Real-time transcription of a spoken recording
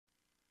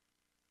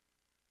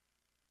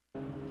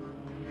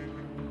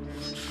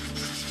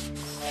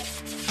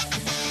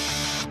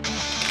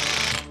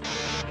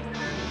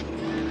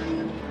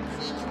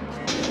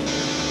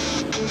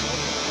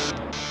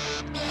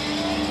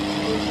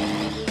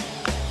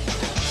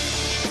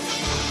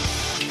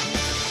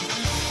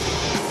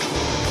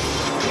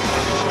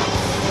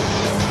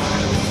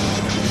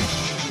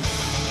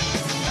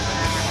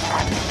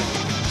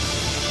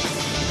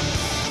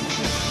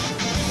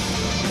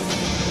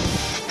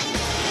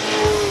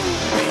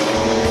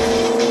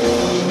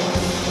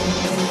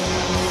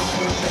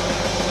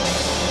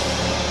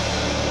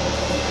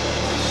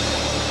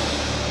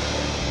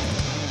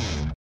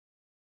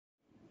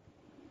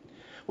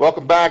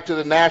welcome back to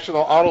the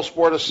National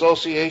Autosport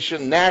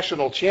Association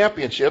National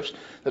Championships.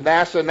 The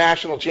NASA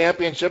National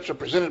Championships are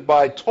presented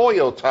by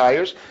Toyo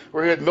Tires.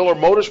 We're here at Miller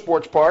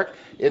Motorsports Park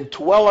in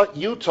Tooele,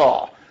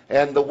 Utah.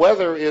 And the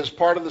weather is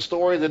part of the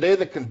story today.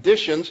 The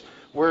conditions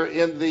were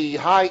in the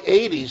high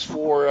 80s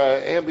for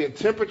ambient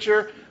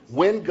temperature.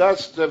 Wind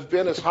gusts have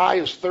been as high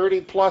as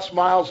 30-plus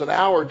miles an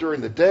hour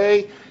during the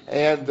day.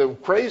 And the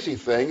crazy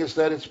thing is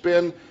that it's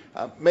been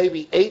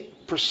maybe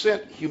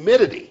 8%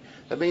 humidity.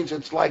 That means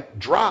it's like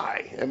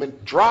dry. I mean,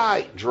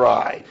 dry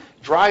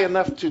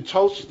enough to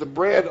toast the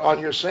bread on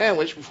your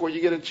sandwich before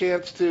you get a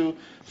chance to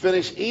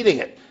finish eating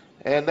it.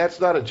 And that's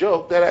not a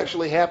joke. That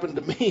actually happened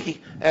to me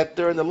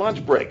during the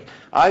lunch break.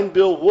 I'm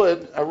Bill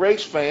Wood, a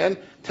race fan,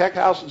 Tech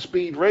House and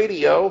Speed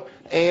Radio,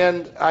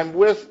 and I'm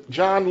with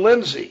John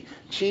Lindsay,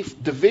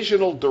 Chief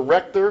Divisional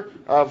Director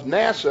of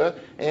NASA,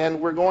 and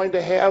we're going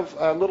to have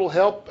a little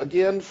help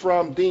again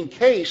from Dean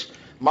Case,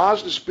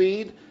 Mazda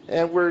Speed,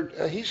 and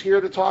he's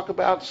here to talk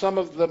about some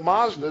of the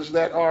Mazdas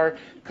that are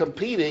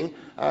competing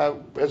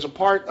as a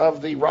part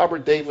of the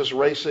Robert Davis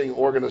Racing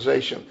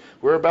organization.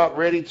 We're about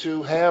ready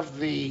to have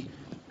the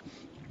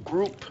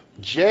Group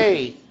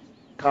J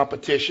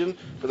competition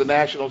for the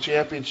national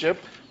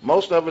championship.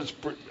 Most of it's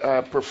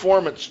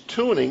performance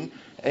tuning,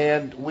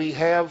 and we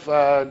have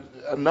a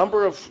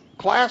number of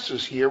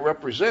classes here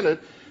represented.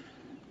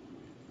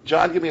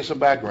 John, give me some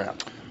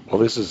background. Well,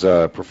 this is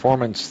a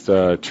performance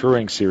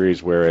touring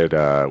series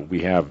where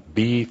we have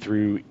B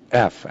through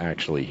F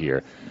actually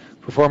here.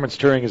 Performance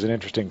touring is an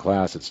interesting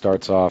class. It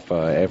starts off,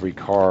 every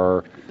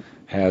car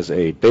has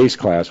a base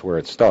class where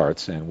it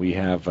starts, and we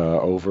have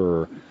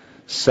over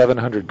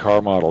 700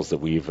 car models that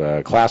we've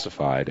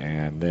classified,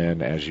 and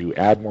then as you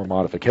add more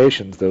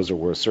modifications, those are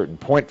worth certain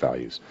point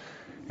values.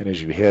 And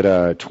as you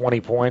hit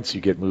 20 points,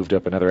 you get moved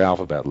up another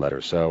alphabet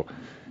letter. So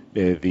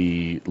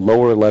the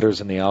lower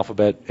letters in the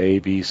alphabet, A,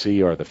 B,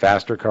 C, are the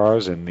faster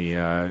cars, and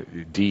the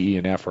D, E,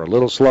 and F are a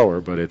little slower,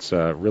 but it's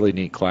a really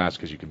neat class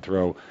because you can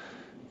throw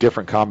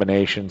different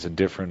combinations and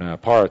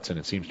different parts, and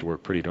it seems to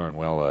work pretty darn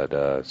well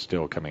at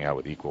still coming out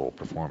with equal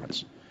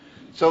performance.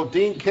 So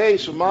Dean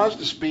Case from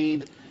Mazda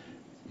Speed,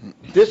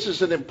 this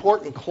is an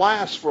important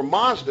class for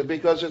Mazda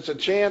because it's a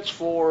chance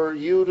for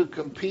you to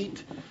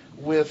compete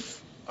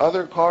with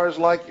other cars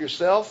like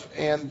yourself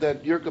and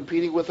that you're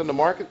competing with in the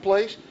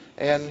marketplace,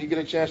 and you get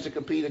a chance to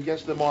compete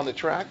against them on the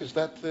track. Is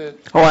that the...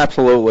 Oh,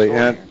 absolutely.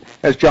 And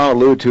as John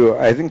alluded to,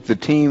 I think the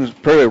teams,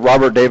 particularly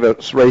Robert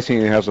Davis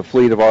Racing has a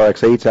fleet of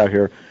RX-8s out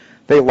here,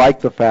 they like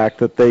the fact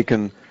that they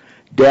can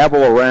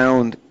dabble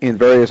around in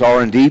various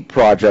R&D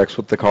projects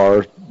with the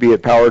cars, be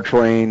it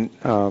powertrain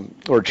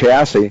or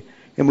chassis,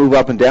 and move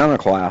up and down a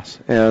class.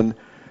 And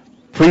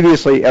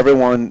previously,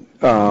 everyone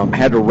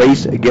had to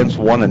race against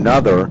one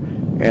another,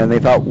 and they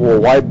thought,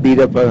 well, why beat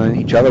up on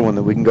each other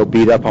when we can go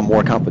beat up on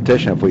more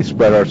competition if we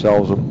spread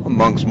ourselves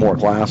amongst more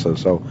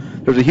classes? So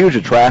there's a huge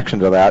attraction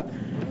to that.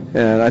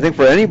 And I think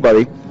for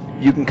anybody,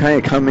 you can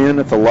kind of come in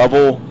at the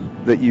level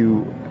that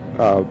you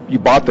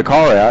bought the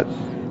car at,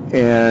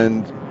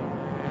 and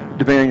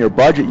depending on your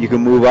budget, you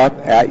can move up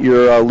at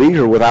your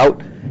leisure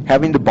without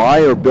having to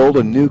buy or build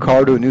a new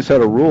car to a new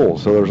set of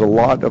rules. So there's a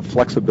lot of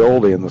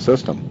flexibility in the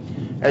system.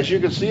 As you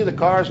can see the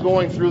cars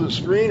going through the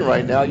screen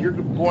right now, you're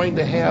going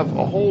to have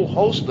a whole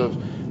host of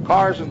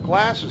cars and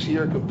classes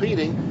here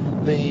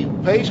competing. The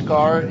pace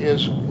car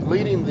is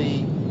leading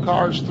the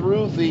cars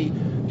through the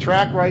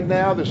track right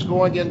now. That's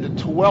going into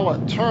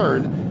Tooele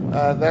turn.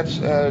 That's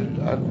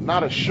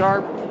not a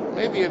sharp,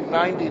 maybe a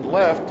 90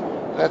 left.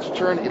 That's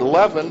turn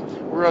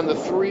 11. We're on the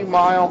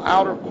 3-mile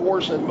outer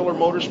course at Miller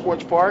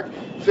Motorsports Park.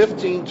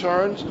 15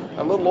 turns,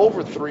 a little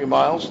over 3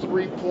 miles,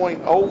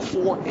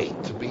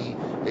 3.048 to be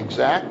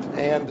exact.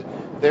 And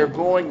they're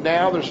going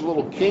now, there's a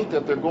little kink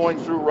that they're going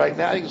through right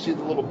now. You can see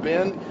the little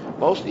bend.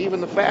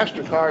 Even the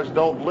faster cars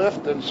don't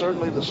lift, and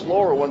certainly the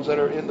slower ones that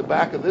are in the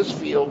back of this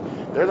field,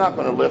 they're not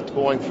going to lift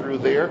going through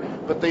there.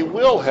 But they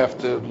will have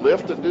to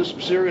lift and do some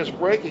serious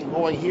braking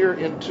going here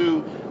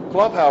into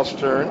Clubhouse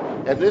turn,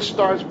 and this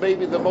starts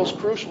maybe the most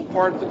crucial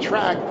part of the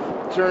track.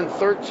 Turn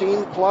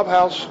 13,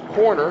 Clubhouse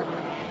corner.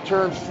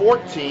 Turn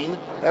 14,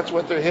 that's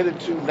what they're headed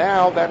to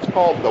now. That's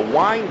called the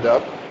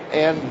wind-up,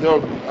 and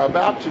they're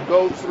about to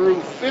go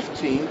through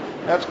 15.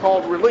 That's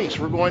called release.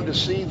 We're going to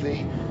see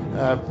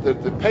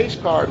the pace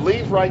car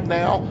leave right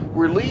now.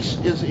 Release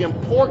is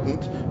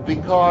important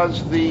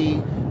because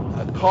the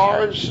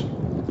cars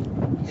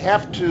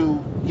have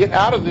to get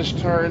out of this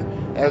turn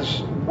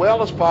as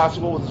well as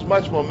possible with as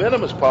much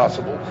momentum as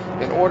possible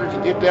in order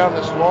to get down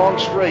this long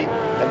straight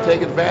and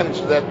take advantage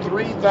of that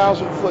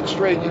 3,000-foot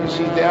straight you can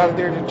see down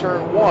there to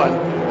turn 1.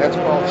 That's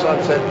called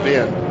Sunset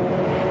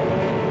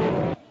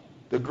Bend.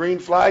 The green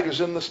flag is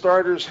in the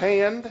starter's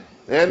hand,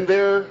 and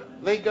there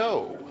they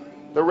go.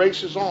 The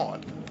race is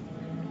on.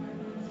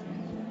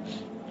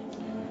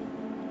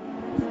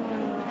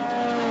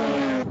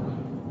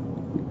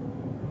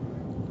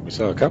 We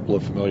saw a couple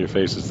of familiar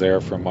faces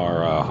there from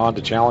our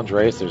Honda Challenge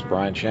race. There's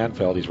Brian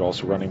Schanfeld. He's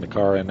also running the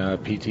car in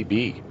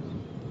PTB.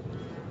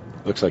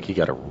 Looks like he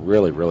got a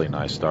really, really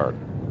nice start.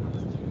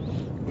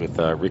 with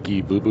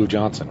Ricky Boo Boo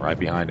Johnson right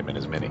behind him in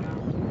his Mini.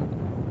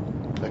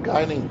 A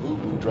guy named Boo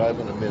Boo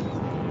driving a Mini.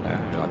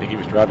 I think he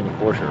was driving a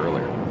Porsche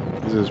earlier.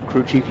 Is this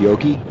crew chief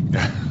Yogi?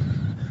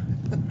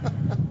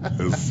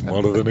 Is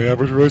smarter than the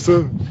average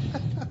racer.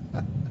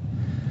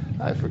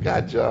 I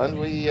forgot, John.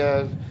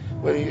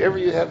 Whenever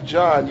you have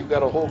John, you've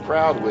got a whole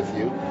crowd with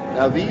you.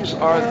 Now, these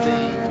are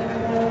the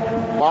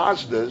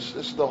Mazdas.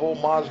 This is the whole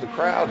Mazda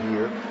crowd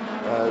here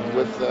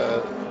with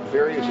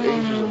various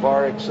ages of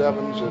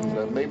RX-7s,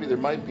 and maybe there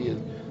might be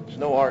is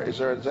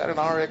that an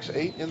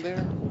RX-8 in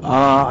there?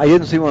 I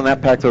didn't see one in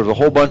that pack. There was a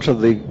whole bunch of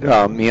the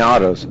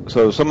Miatas.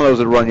 So some of those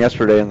had run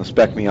yesterday in the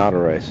Spec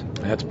Miata race.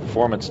 That's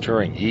Performance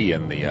Touring E,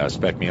 and the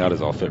Spec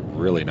Miatas all fit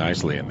really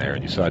nicely in there.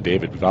 And you saw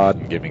David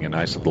Vodden giving a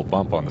nice little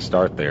bump on the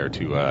start there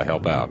to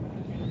help out.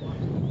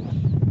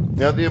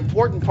 Now, the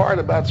important part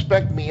about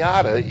Spec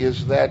Miata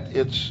is that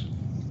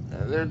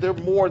they're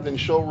more than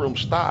showroom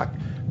stock,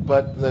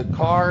 but the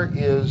car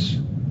is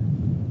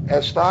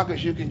as stock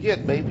as you can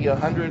get, maybe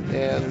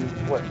 110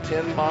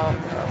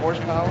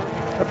 horsepower?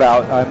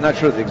 I'm not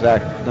sure the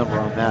exact number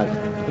on that.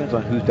 Depends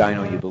on whose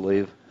dyno you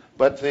believe.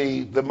 But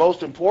the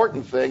most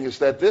important thing is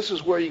that this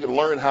is where you can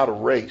learn how to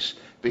race,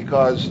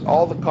 because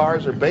all the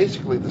cars are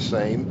basically the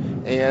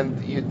same,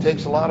 and it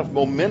takes a lot of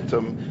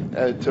momentum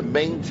to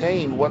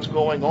maintain what's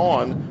going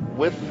on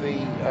with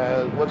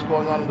what's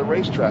going on in the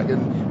racetrack.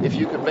 And if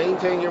you can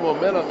maintain your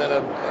momentum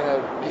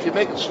if you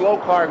make a slow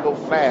car go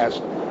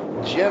fast,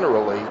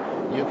 generally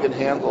you can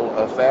handle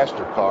a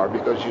faster car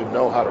because you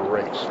know how to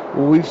race.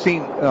 Well, we've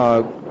seen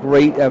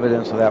great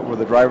evidence of that, where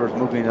the drivers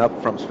moving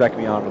up from Spec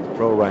Miata to the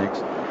pro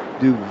ranks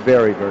do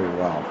very, very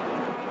well.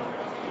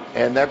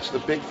 And that's the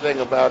big thing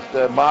about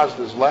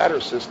Mazda's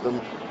ladder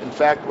system. In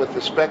fact, with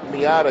the Spec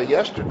Miata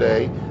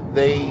yesterday,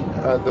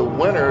 the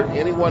winner,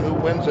 anyone who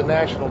wins a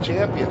national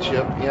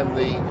championship in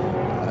the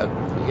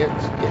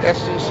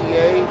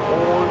SCCA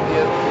or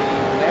in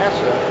the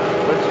NASA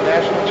wins a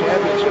national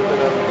championship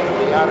in a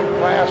Miata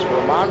class or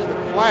a Mazda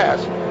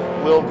class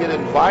will get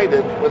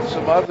invited with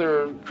some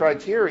other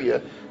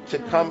criteria to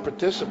come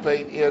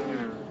participate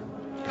in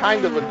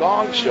kind of a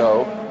gong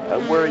show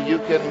where you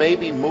can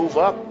maybe move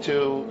up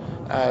to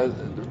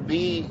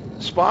be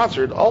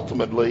sponsored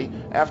ultimately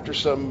after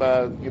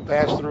you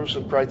pass through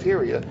some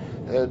criteria,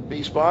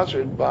 be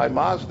sponsored by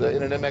Mazda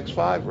in an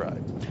MX-5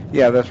 ride.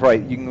 Yeah, that's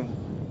right.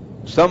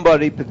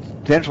 Somebody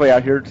potentially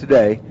out here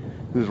today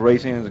who's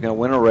racing and is going to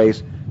win a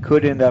race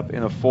could end up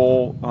in a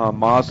full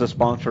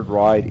Mazda-sponsored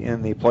ride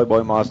in the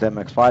Playboy Mazda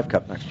MX-5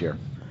 Cup next year.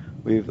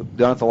 We've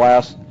done it the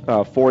last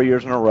 4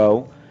 years in a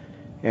row,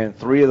 and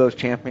 3 of those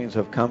champions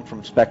have come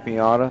from Spec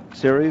Miata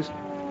series.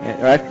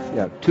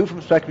 And, 2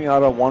 from Spec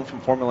Miata, 1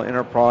 from Formula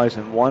Enterprise,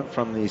 and 1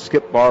 from the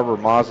Skip Barber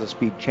Mazda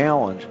Speed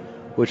Challenge,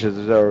 which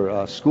is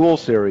their school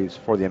series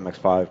for the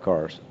MX-5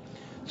 cars.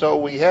 So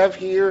we have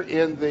here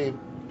in the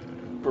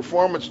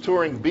Performance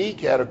Touring B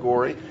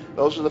category,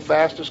 those are the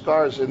fastest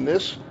cars in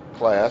this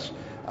class.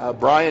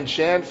 Brian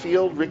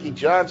Shanfield, Ricky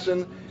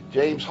Johnson,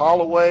 James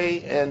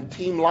Holloway, and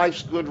Team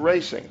Life's Good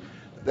Racing.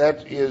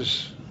 That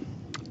is...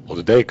 Well,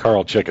 today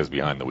Carl Chicka's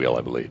behind the wheel,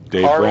 I believe.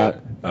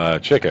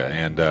 Chicka,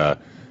 and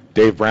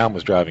Dave Brown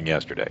was driving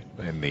yesterday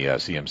in the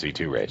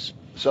CMC2 race.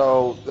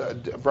 So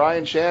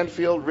Brian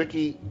Shanfield,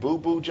 Ricky Boo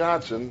Boo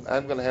Johnson,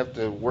 I'm going to have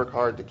to work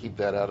hard to keep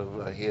that out of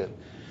my head.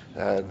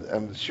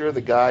 I'm sure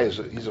the guy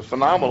he's a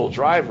phenomenal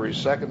driver. He's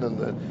second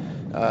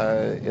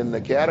in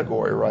the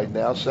category right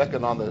now,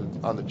 second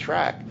on the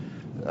track,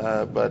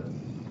 but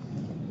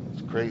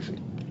it's crazy.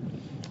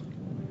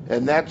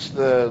 And that's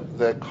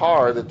the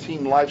car, the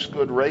Team Life's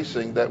Good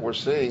Racing that we're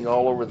seeing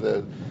all over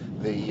the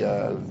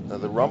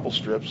rumble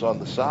strips on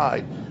the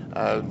side.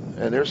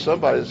 And there's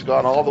somebody that's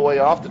gone all the way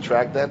off the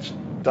track. That's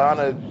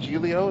Donna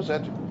Giglio, is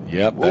that?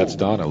 Yep, whoa. That's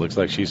Donna. Looks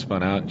like she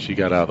spun out and she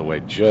got out of the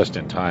way just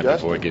in time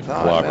before it gets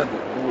clobbered.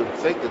 You would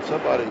think that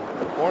somebody,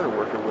 a corner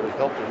worker, would have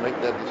helped her make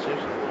that decision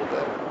a little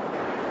better.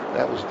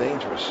 That was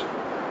dangerous.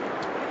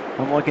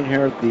 I'm looking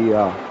here at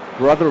the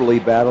brotherly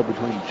battle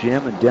between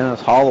Jim and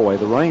Dennis Holloway.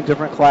 They're running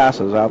different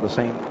classes out of the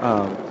same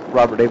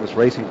Robert Davis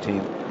racing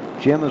team.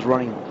 Jim is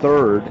running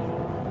third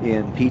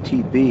in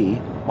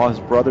PTB, while his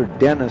brother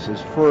Dennis is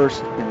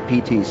first in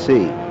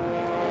PTC.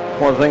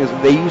 One of the things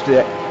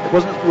it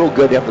wasn't real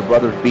good to have the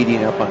brothers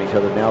beating up on each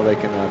other. Now they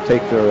can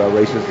take their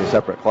races in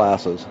separate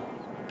classes. A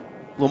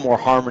little more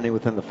harmony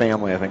within the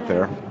family, I think,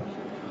 there.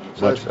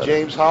 So that's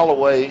James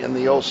Holloway in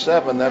the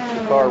 07. That's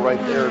the car right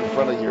there in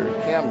front of your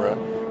camera.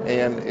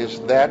 And is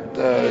that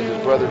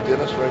his brother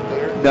Dennis right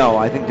there? No,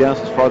 I think Dennis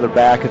is farther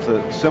back. It's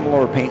a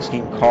similar paint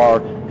scheme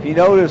car. If you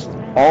notice,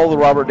 all the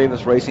Robert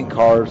Davis racing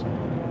cars,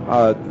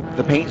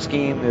 the paint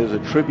scheme is a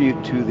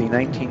tribute to the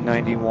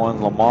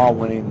 1991 Le Mans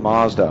winning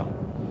Mazda,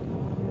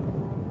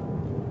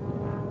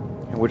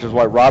 which is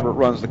why Robert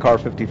runs the car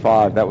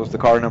 55. That was the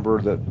car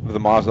number that the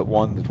Mazda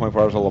won the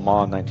 24 Hours of Le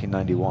Mans in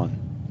 1991.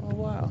 Oh,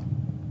 wow.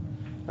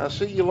 Now,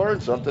 see, you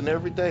learn something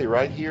every day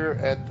right here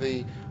at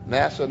the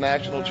NASA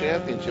National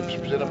Championships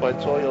presented by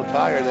Toyo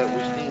Tires. That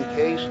was Dean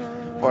Case,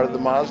 part of the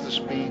Mazda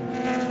Speed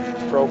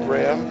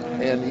program,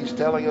 and he's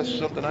telling us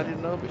something I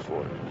didn't know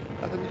before.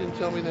 How come you didn't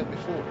tell me that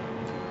before?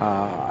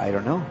 I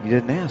don't know. You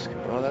didn't ask.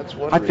 Well, that's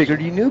one I reason.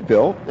 figured you knew,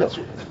 Bill. That's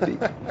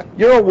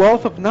You're a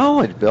wealth of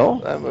knowledge,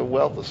 Bill. I'm a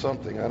wealth of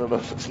something. I don't know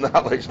if it's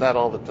knowledge, not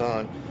all the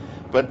time.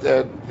 But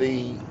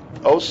the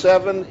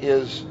 07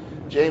 is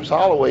James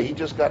Holloway. He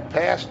just got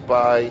passed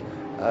by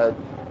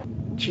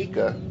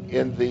Chica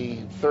in the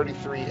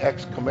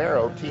 33X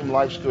Camaro. Team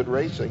Life's Good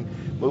Racing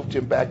moved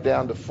him back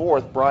down to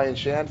fourth. Brian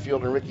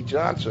Shanfield and Ricky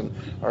Johnson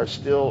are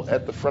still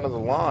at the front of the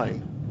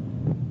line.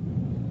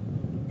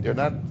 There's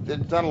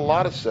not a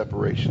lot of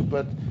separation,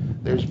 but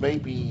there's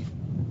maybe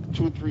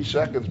 2 or 3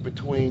 seconds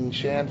between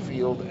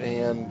Shanfield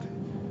and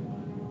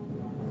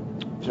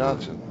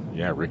Johnson.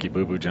 Yeah, Ricky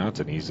Boo Boo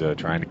Johnson. He's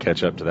trying to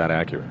catch up to that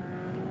Acura.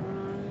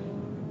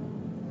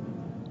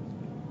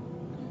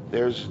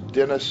 There's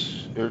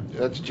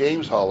that's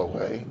James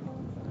Holloway.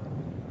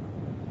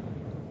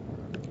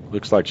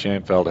 Looks like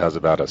Shanfield has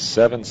about a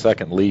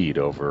 7-second lead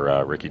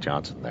over Ricky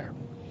Johnson there.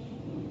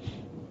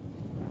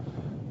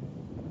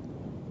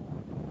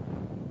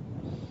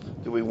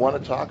 Do we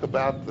want to talk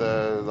about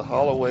the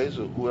Holloways,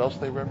 or who else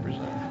they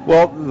represent?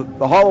 Well,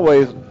 the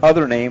Holloway's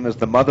other name is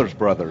the Mothers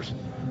Brothers.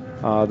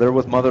 They're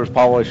with Mothers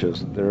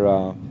Polishes.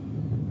 They're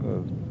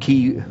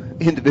key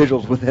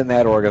individuals within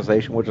that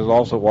organization, which is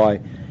also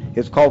why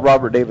it's called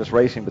Robert Davis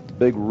Racing, but the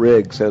big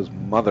rig says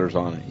Mothers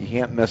on it. You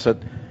can't miss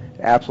it.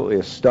 Absolutely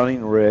a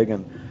stunning rig.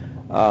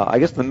 And I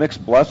guess the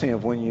mixed blessing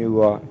of when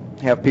you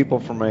have people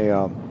from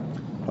a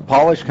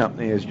polish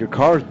company is your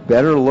cars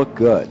better look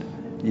good.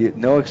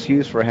 No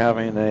excuse for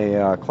having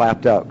a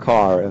clapped out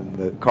car, and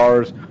the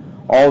cars,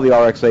 all the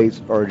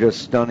RX-8s are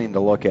just stunning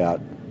to look at.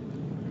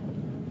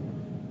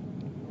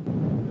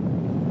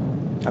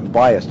 I'm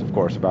biased, of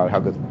course, about how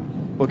good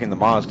looking the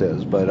Mazda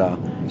is, but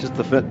just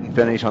the fit and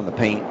finish on the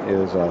paint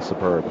is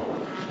superb.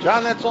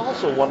 John, that's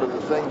also one of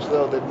the things,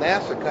 though, that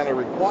NASA kind of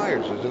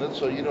requires, isn't it?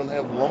 So you don't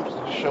have lumps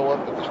that show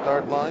up at the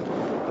start line.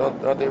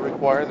 Don't they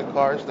require the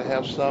cars to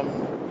have some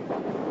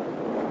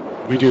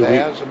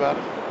pizzazz about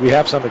it? We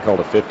have something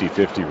called a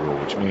 50-50 rule,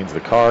 which means the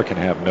car can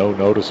have no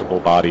noticeable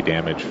body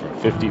damage from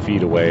 50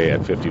 feet away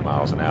at 50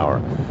 miles an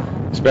hour.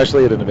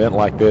 Especially at an event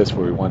like this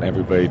where we want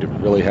everybody to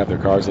really have their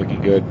cars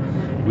looking good,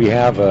 we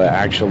have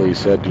actually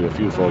said to a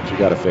few folks, you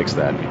got to fix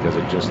that because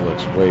it just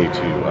looks way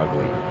too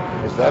ugly.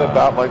 Is that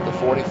about like the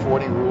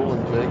 40-40 rule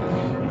in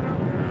Vegas?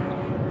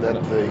 That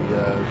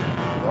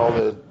all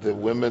the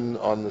women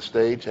on the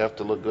stage have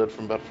to look good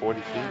from about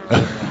 40 feet?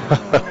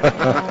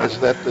 Is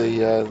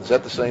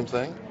that the same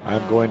thing?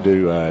 I'm going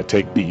to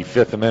take the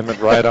Fifth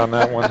Amendment right on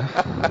that one.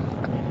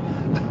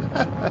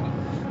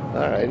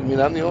 All right. I mean,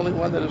 I'm the only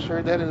one that has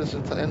heard that in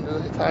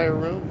the entire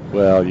room.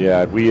 Well,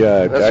 yeah, we.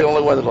 That's the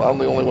only one I'm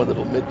the only one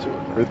that'll admit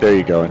to it. There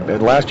you go.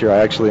 And last year, I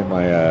actually in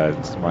my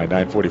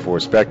 944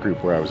 spec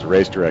group where I was a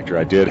race director,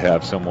 I did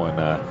have someone.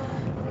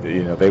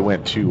 They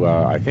went to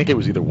I think it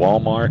was either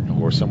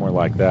Walmart or somewhere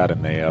like that,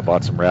 and they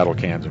bought some rattle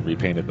cans and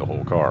repainted the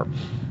whole car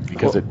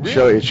because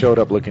it showed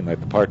up looking like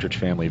the Partridge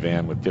Family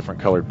van with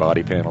different colored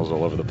body panels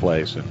all over the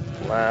place. And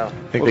wow! I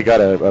think they got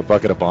a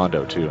bucket of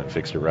Bondo too and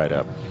fixed it right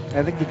up.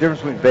 I think the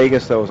difference between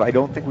Vegas, though, is I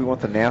don't think we want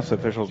the NASA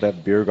officials to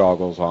have beer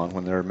goggles on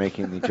when they're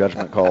making the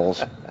judgment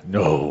calls.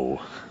 No.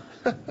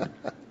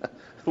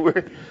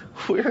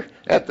 We're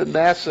at the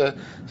NASA,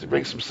 to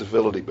bring some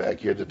civility back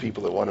here to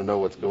people that want to know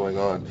what's going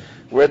on.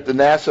 We're at the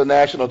NASA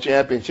National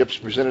Championships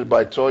presented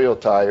by Toyo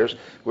Tires.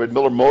 We're at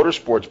Miller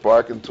Motorsports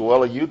Park in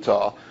Tooele,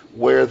 Utah,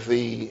 where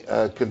the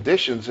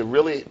conditions have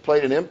really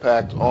played an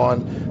impact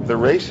on the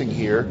racing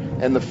here.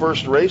 And the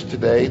first race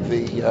today,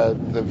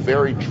 the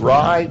very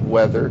dry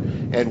weather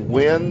and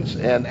winds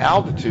and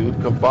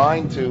altitude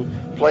combined to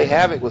play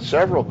havoc with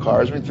several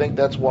cars. We think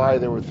that's why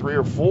there were 3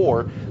 or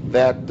 4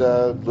 that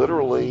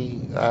literally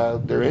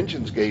their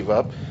engines gave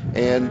up,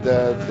 and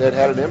that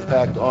had an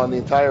impact on the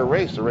entire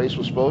race. The race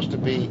was supposed to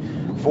be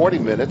 40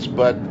 minutes,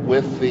 but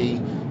with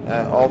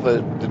all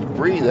the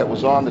debris that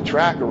was on the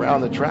track,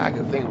 around the track,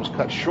 I think it was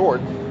cut short,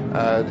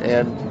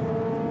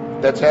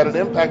 and that's had an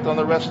impact on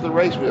the rest of the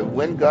race. We have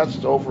wind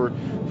gusts over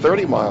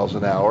 30 miles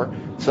an hour.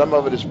 Some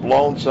of it has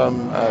blown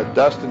some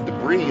dust and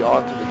debris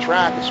onto the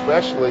track,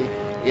 especially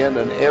in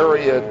an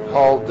area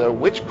called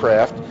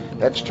Witchcraft.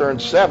 That's turn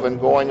 7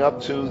 going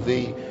up to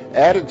the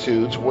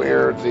Attitudes,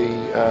 where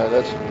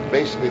that's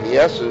basically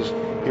the S's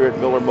here at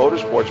Miller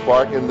Motorsports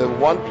Park, and the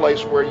one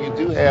place where you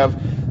do have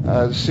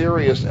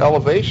serious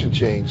elevation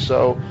change.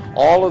 So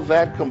all of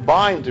that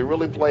combined to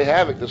really play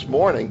havoc this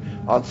morning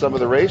on some of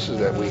the races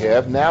that we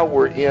have. Now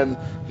we're in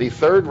the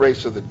third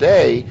race of the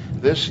day.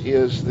 This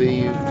is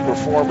the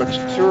performance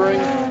tuning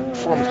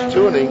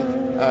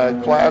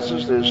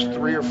classes. There's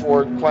 3 or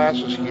 4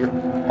 classes here,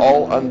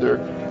 all under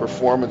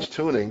performance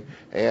tuning,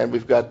 and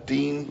we've got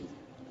Dean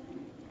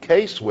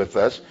Case with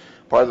us,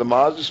 part of the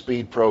Mazda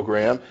Speed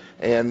program,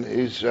 and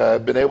he's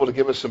been able to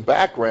give us some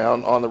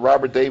background on the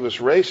Robert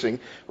Davis Racing.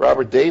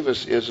 Robert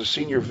Davis is a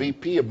senior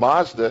VP of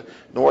Mazda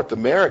North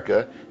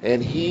America,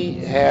 and he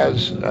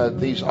has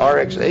these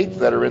RX-8s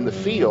that are in the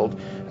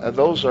field.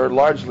 Those are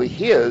largely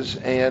his,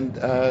 and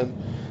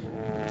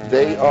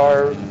they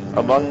are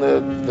among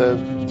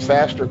the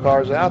faster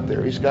cars out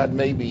there. He's got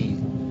maybe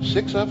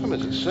 6 of them.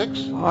 Is it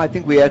 6? Oh, I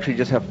think we actually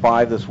just have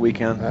 5 this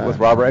weekend with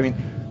Robert. I mean,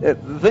 the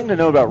thing to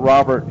know about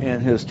Robert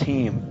and his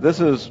team,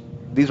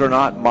 these are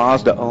not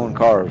Mazda-owned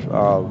cars.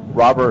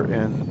 Robert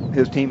and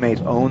his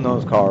teammates own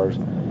those cars.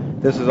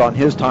 This is on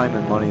his time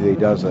and money that he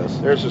does this.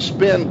 There's a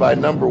spin by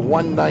number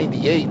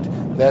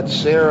 198. That's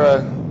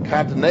Sarah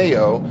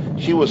Cataneo.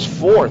 She was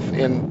 4th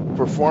in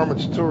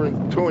Performance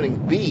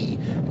Tuning B,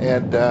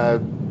 and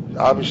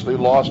obviously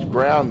lost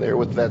ground there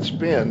with that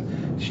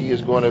spin. She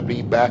is going to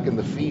be back in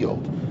the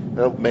field.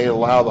 That may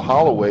allow the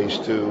Holloways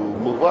to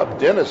move up.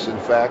 Dennis, in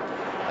fact,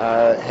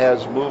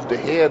 has moved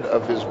ahead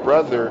of his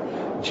brother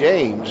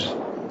James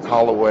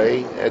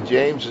Holloway.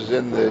 James is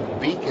in the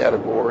B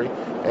category,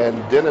 and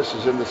Dennis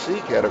is in the C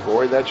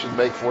category. That should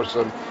make for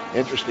some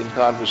interesting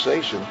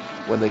conversation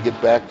when they get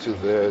back to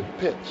the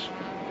pits.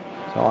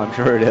 Oh, I'm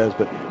sure it is.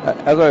 But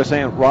as I was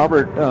saying,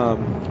 Robert,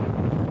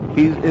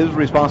 his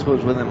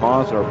responsibilities within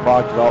Mazda are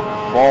product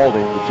development, quality.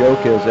 And the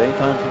joke is,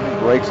 anytime something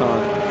breaks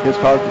on his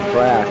car at the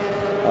track,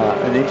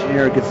 an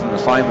engineer gets an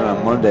assignment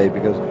on Monday,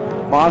 because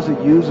Mazda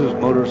uses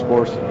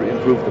motorsports to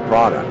improve the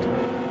product.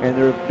 And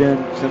there have been,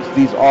 since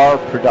these are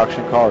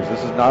production cars,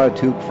 this is not a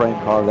tube frame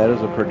car, that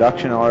is a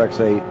production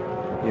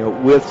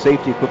RX-8, with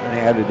safety equipment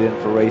added in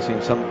for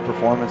racing, some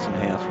performance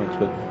enhancements,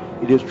 but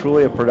it is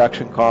truly a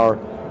production car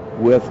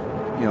with,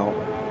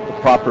 the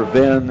proper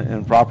VIN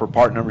and proper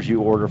part numbers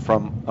you order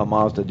from a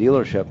Mazda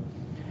dealership.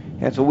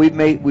 And so we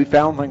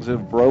found things that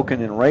have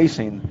broken in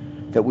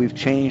racing that we've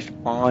changed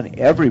on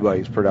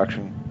everybody's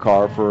production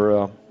car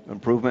for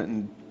improvement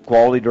in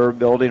quality,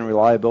 durability, and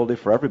reliability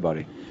for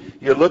everybody.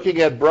 You're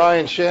looking at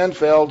Brian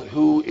Schanfeld,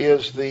 who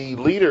is the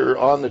leader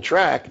on the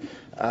track,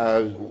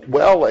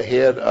 well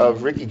ahead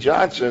of Ricky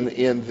Johnson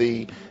in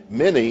the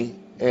Mini,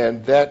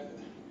 and that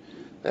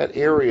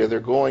area they're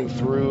going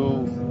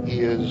through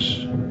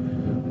is,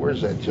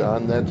 where's that,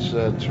 John? That's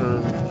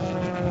turn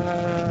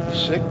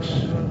 6?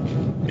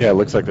 Yeah, it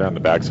looks like they're on the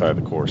backside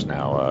of the course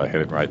now,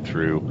 headed right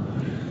through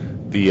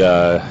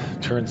the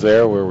turns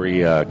there where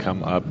we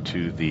come up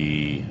to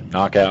the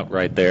knockout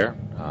right there.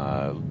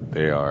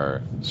 They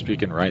are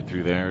speaking right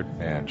through there,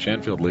 and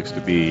Schanfeld looks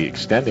to be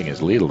extending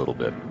his lead a little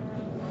bit.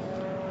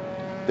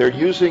 They're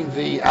using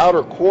the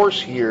outer course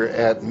here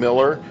at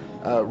Miller.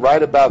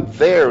 Right about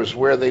there is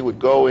where they would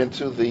go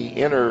into the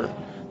inner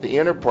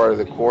part of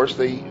the course.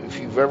 If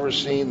you've ever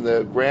seen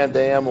the Grand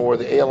Am or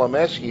the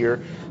ALMS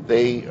here,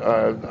 they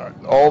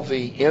all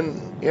the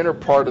inner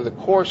part of the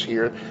course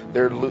here,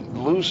 they're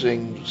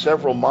losing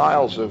several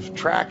miles of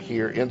track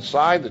here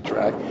inside the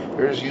track.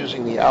 They're just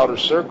using the outer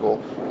circle,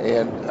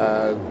 and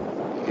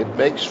it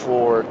makes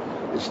for,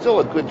 it's still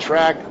a good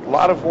track, a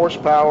lot of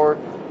horsepower,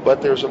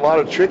 but there's a lot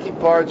of tricky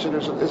parts, and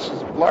this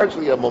is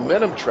largely a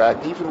momentum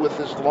track, even with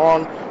this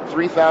long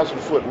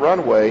 3,000-foot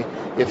runway.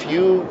 If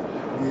you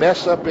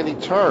mess up any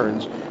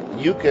turns,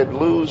 you could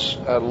lose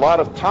a lot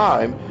of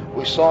time.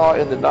 We saw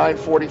in the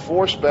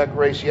 944 spec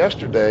race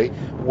yesterday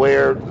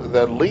where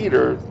the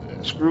leader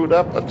screwed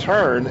up a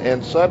turn,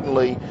 and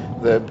suddenly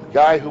the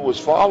guy who was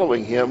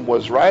following him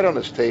was right on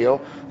his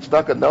tail,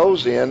 stuck a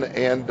nose in,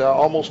 and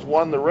almost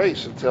won the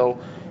race until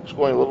he was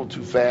going a little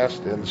too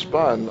fast and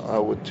spun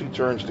with 2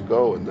 turns to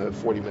go in the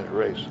 40-minute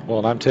race. Well,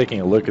 and I'm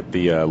taking a look at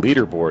the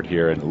leaderboard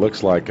here, and it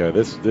looks like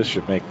this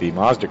should make the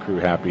Mazda crew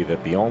happy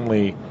that the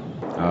only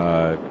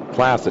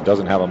class that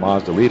doesn't have a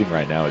Mazda leading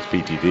right now is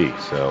PTV,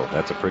 so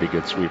that's a pretty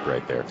good sweep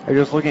right there. I'm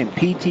just looking at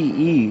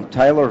PTE.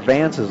 Tyler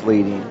Vance is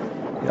leading.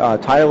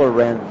 Tyler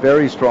ran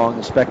very strong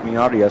in Spec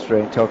Miata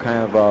yesterday until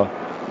kind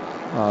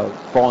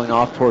of falling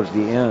off towards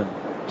the end.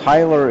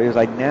 Tyler is,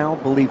 I now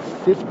believe,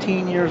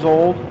 15 years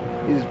old.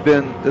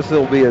 This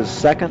will be his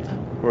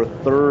 2nd or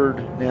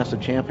 3rd NASA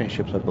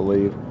championships, I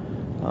believe.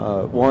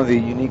 One of the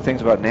unique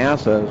things about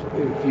NASA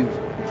is if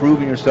you've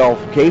proven yourself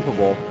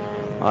capable,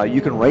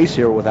 you can race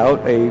here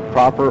without a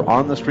proper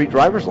on-the-street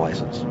driver's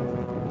license.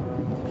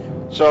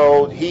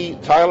 So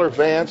Tyler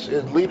Vance,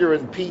 is leader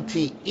in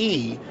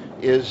PTE,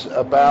 is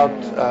about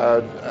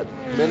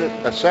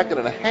a second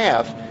and a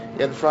half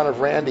in front of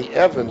Randy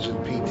Evans in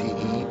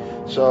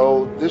PTE.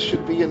 So this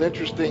should be an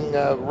interesting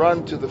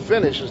run to the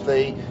finish as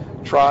they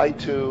try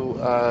to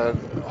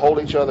hold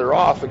each other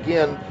off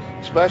again,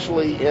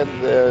 especially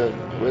in the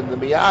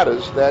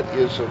Miatas. That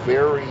is a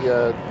very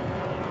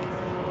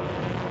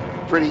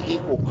pretty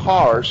equal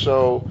car,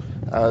 so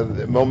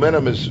the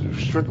momentum is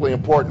strictly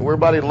important. We're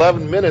about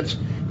 11 minutes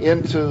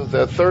into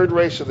the 3rd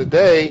race of the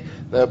day,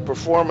 the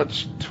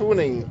performance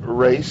tuning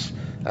race.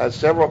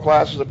 Several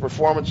classes of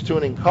performance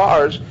tuning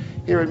cars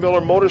here at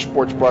Miller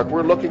Motorsports Park.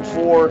 We're looking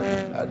for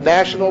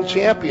national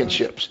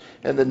championships,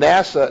 and the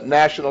NASA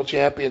National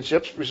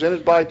Championships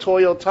presented by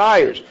Toyo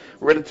Tires.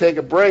 We're going to take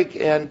a break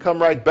and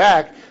come right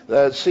back,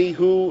 see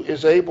who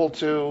is able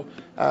to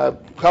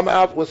come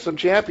out with some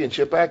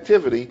championship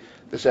activity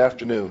this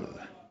afternoon.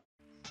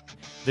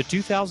 The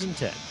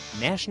 2010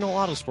 National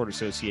Autosport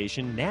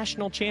Association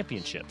National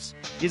Championships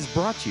is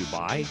brought to you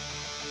by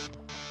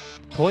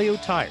Toyo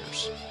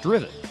Tires,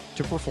 driven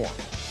to perform.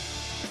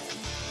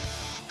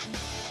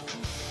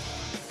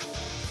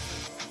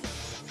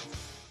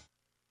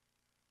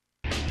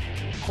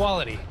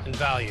 Quality and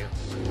value.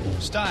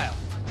 Style.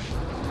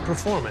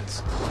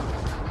 Performance.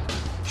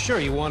 Sure,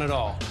 you want it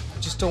all.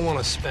 Just don't want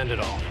to spend it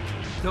all.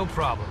 No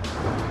problem.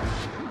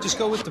 Just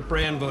go with the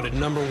brand voted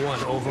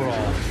 #1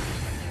 overall,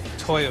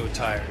 Toyo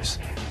Tires.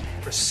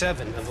 For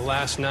 7 of the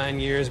last 9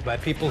 years by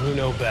people who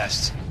know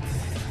best.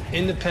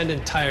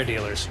 Independent tire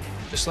dealers,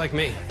 just like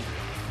me.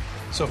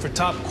 So for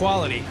top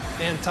quality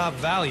and top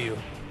value,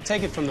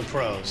 take it from the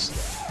pros.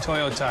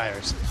 Toyo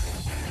Tires.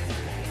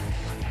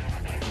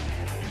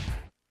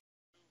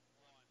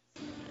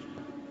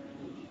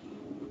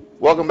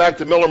 Welcome back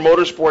to Miller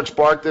Motorsports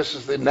Park. This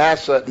is the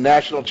NASA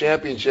National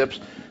Championships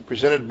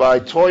presented by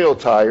Toyo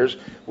Tires.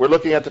 We're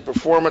looking at the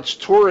performance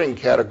touring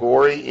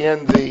category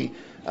in the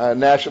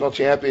National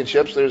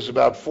Championships. There's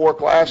about 4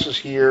 classes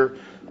here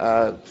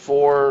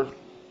for...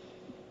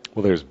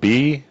 Well, there's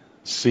B,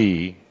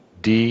 C,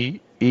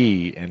 D,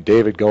 E, and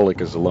David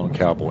Golick is the lone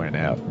cowboy in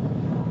F.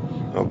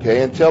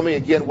 Okay, and tell me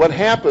again, what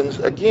happens,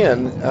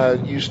 again,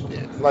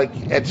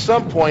 like at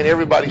some point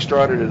everybody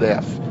started at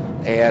F,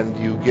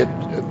 and you get,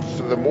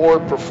 the more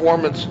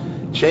performance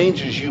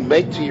changes you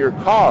make to your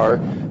car,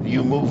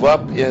 you move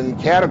up in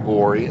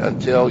category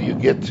until you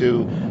get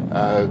to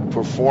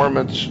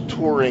performance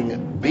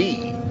touring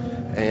B.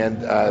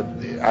 And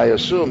I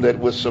assume that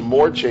with some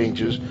more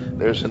changes,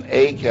 there's an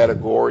A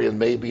category and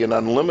maybe an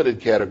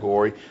unlimited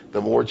category,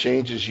 the more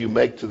changes you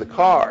make to the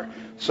car.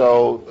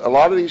 So a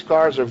lot of these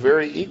cars are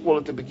very equal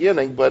at the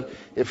beginning, but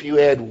if you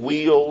add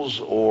wheels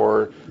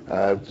or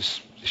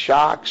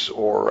shocks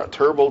or a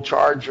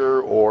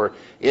turbocharger or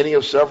any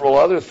of several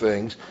other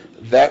things,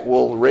 that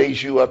will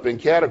raise you up in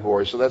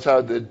category. So that's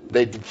how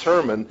they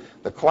determine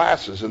the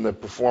classes in the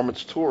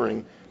performance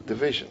touring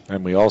division.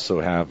 And we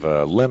also have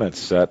limits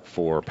set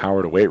for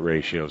power to weight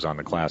ratios on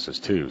the classes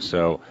too.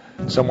 So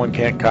someone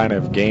can't kind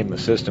of game the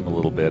system a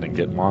little bit and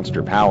get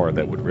monster power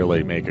that would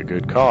really make a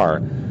good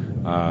car.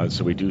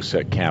 So we do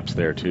set caps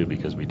there too,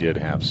 because we did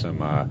have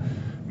some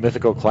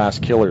mythical class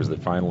killers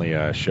that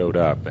finally showed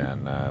up,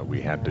 and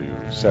we had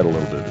to set a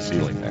little bit of the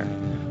ceiling there.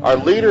 Our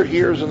leader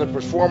here is in the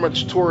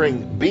performance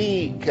touring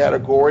B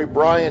category,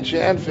 Brian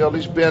Shanfield.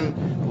 He's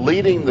been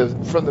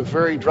leading from the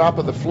very drop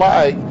of the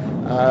flag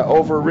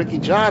over Ricky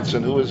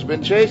Johnson, who has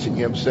been chasing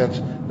him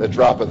since the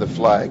drop of the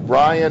flag.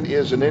 Brian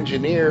is an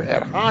engineer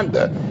at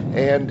Honda,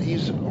 and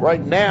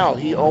right now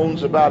he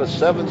owns about a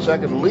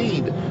 7-second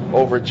lead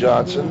over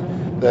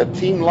Johnson. The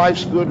Team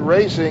Life's Good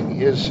Racing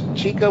is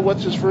Chica.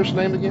 What's his first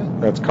name again?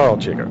 That's Carl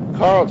Chica.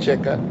 Carl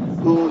Chica,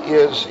 who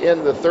is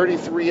in the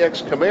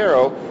 33X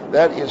Camaro.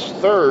 That is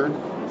third.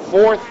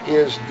 Fourth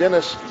is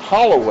Dennis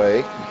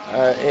Holloway,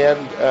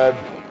 and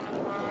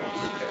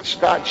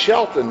Scott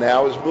Shelton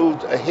now has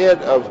moved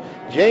ahead of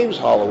James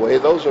Holloway.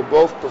 Those are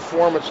both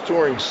performance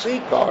touring C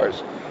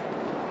cars.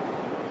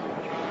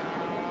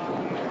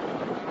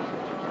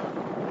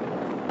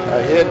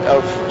 Ahead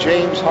of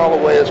James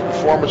Holloway as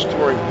performance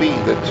touring B.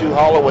 The 2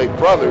 Holloway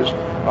brothers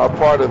are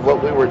part of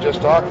what we were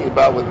just talking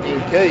about with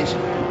Dean Case,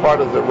 part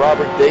of the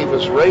Robert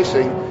Davis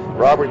Racing.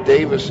 Robert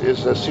Davis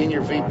is a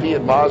senior VP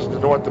at Mazda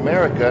North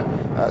America.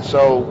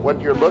 So what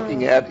you're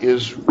looking at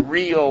is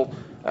real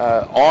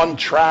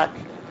on-track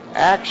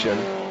action,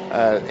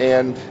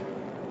 and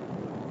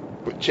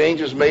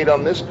changes made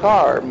on this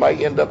car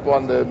might end up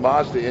on the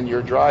Mazda in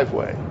your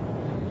driveway.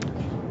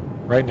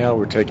 Right now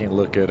we're taking a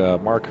look at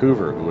Mark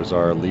Hoover, who is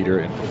our leader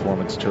in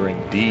performance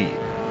touring D.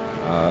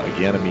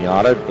 Again, a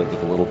Miata, but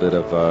with a little bit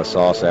of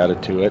sauce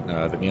added to it.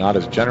 The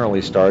Miatas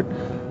generally start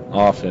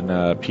off in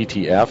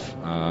PTF,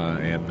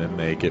 and then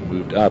they get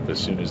moved up as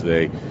soon as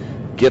they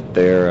get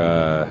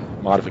their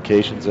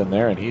modifications in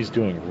there, and he's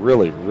doing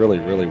really, really,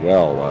 really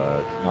well,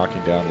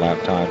 knocking down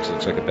lap times.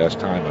 Looks like a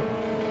best time of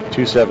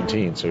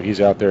 2:17, so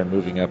he's out there and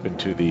moving up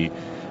into the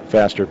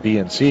faster B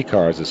and C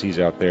cars as he's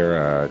out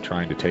there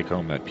trying to take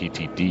home that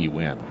PTD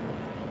win.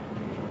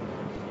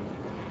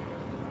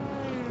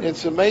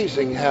 It's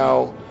amazing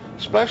how,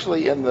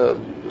 especially in the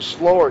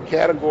slower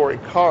category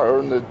car, or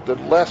in the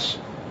less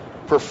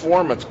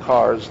performance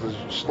cars, the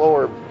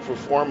slower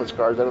performance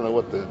cars, I don't know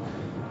what the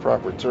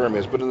proper term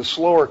is, but in the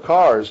slower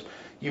cars,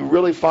 you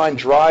really find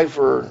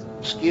driver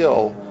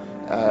skill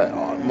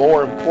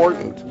more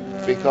important,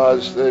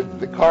 because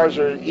the cars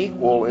are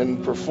equal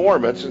in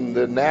performance, and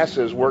the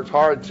NASA has worked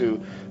hard to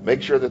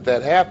make sure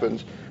that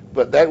happens.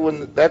 But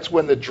that's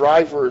when the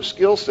driver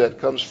skill set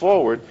comes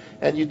forward,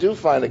 and you do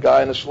find a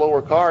guy in a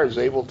slower car is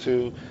able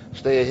to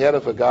stay ahead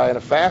of a guy in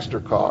a faster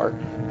car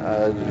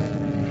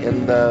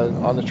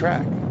on the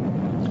track.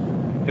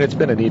 And it's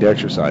been a neat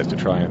exercise to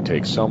try and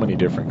take so many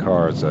different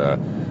cars.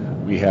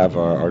 We have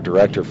our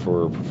director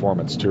for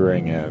performance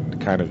touring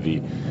and kind of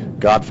the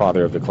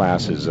godfather of the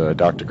class is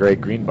Dr.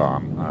 Greg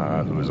Greenbaum,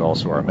 who is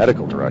also our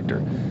medical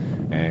director.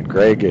 And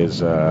Greg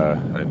is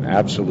an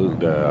absolute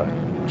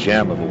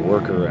gem of a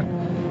worker,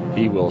 and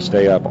he will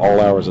stay up all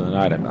hours of the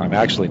night. I'm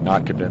actually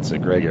not convinced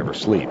that Greg ever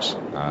sleeps,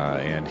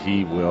 and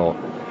he will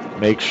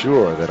make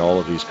sure that all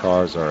of these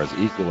cars are as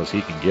equal as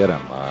he can get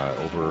them,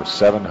 over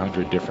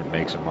 700 different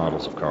makes and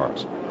models of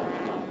cars.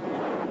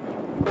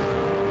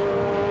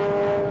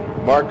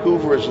 Mark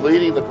Hoover is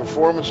leading the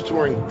Performance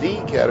Touring D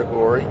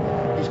category.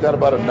 He's got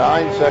about a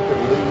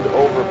 9-second lead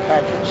over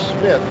Patrick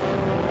Smith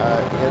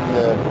in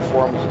the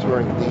Performance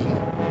Touring D.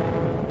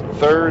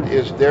 Third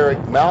is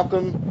Derek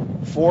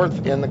Malcolm.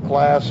 Fourth in the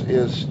class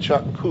is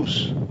Chuck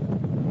Coos.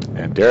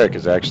 And Derek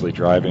is actually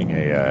driving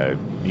a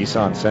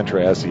Nissan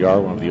Sentra SER,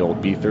 one of the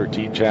old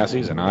B13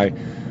 chassis, and I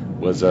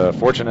was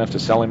fortunate enough to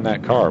sell him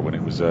that car when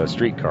it was a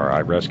street car.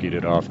 I rescued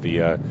it off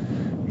the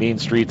mean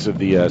streets of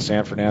the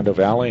San Fernando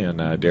Valley,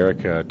 and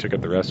Derek took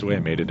it the rest of the way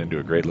and made it into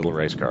a great little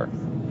race car.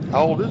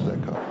 How old is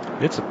that car?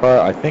 It's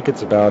about, I think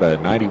it's about a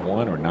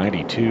 91 or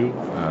 92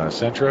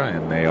 Sentra,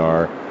 and they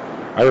are,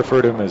 I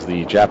refer to them as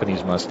the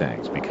Japanese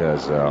Mustangs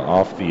because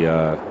off the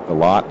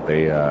lot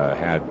they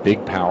had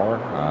big power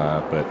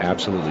but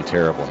absolutely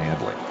terrible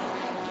handling.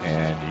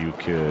 And you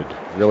could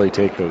really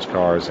take those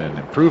cars and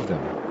improve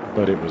them,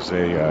 but it was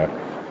a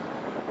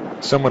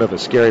somewhat of a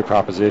scary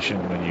proposition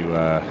when you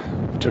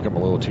took them a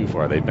little too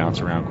far. They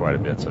bounce around quite a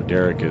bit. So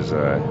Derek is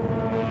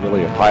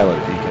really a pilot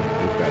if he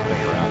can move that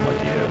thing around like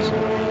he is.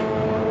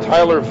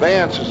 Tyler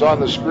Vance is on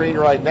the screen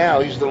right now.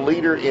 He's the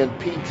leader in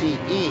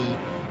PTE.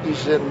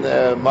 He's in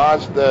the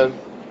Mazda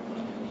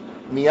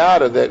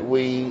Miata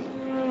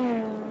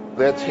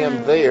that's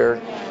him there.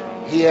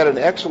 He had an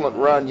excellent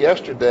run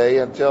yesterday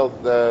until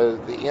the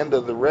end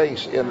of the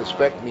race in the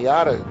Spec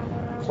Miata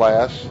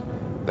class.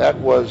 That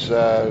was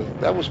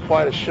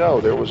quite a show.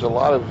 There was a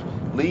lot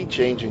of lead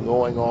changing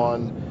going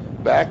on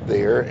back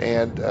there,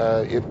 and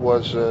it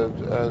was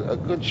a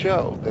good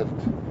show.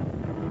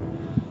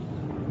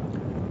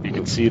 You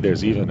can see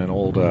there's even an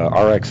old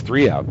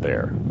RX-3 out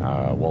there,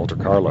 Walter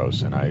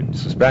Carlos, and I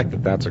suspect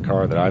that that's a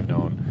car that I've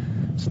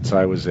known since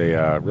I was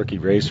a rookie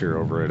racer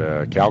over at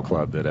a Cal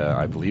Club. That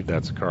I believe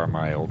that's a car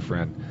my old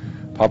friend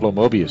Pablo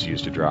Mobius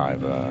used to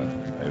drive,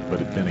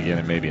 but then again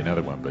it may be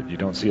another one, but you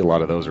don't see a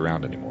lot of those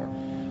around anymore.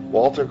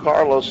 Walter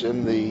Carlos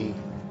in the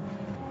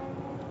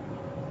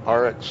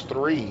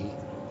RX-3.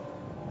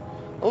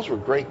 Those were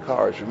great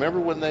cars. Remember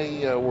when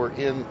they were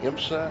in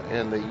IMSA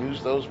and they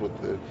used those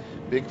with the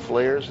big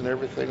flares and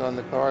everything on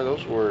the car?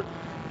 Those were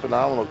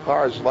phenomenal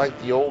cars, like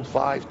the old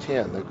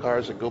 510, the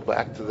cars that go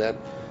back to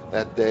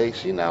that day.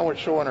 See, now we're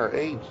showing our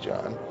age,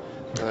 John.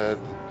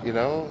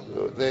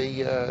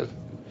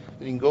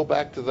 You can go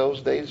back to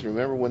those days.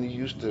 Remember when you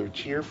used to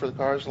cheer for the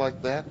cars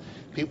like that?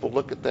 People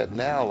look at that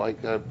now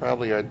like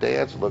probably our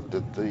dads looked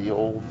at the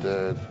old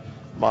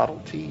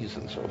Model Ts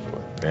and so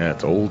forth. Yeah,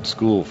 it's old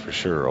school for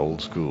sure, old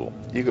school.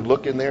 You could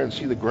look in there and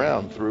see the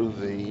ground through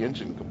the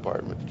engine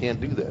compartment. You can't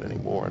do that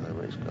anymore in a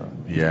race car.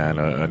 Yeah, and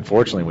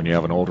unfortunately, when you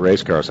have an old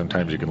race car,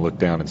 sometimes you can look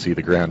down and see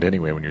the ground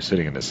anyway when you're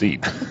sitting in the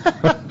seat.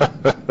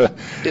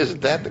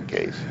 Isn't that the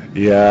case?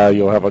 Yeah,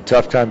 you'll have a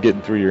tough time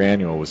getting through your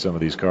annual with some of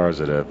these cars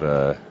that have,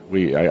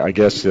 I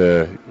guess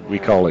we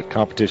call it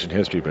competition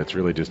history, but it's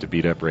really just a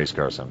beat-up race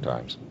car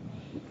sometimes.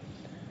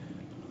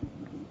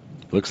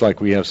 Looks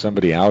like we have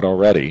somebody out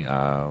already,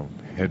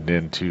 heading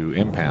into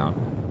impound.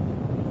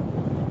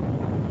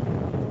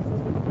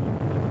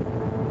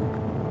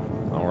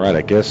 All right,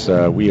 I guess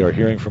we are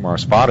hearing from our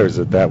spotters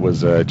that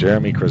was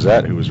Jeremy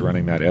Crozet who was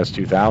running that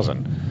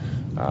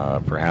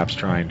S2000, perhaps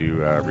trying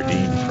to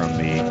redeem from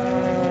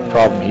the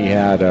problem he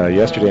had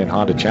yesterday in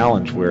Honda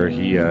Challenge where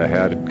he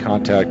had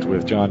contact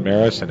with John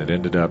Maris and it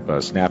ended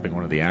up snapping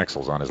one of the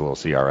axles on his little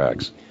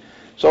CRX.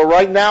 So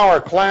right now our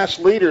class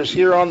leaders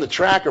here on the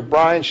track are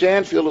Brian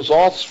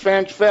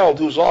Schanfeld,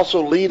 who's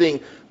also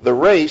leading the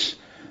race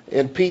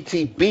in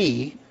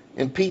PTB.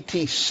 In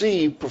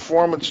PTC,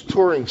 Performance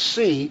Touring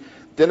C,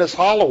 Dennis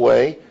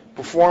Holloway.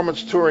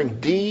 Performance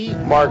Touring D,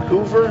 Mark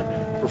Hoover.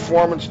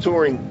 Performance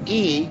Touring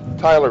E,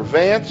 Tyler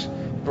Vance.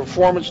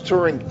 Performance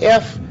Touring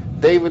F,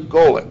 David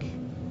Golick.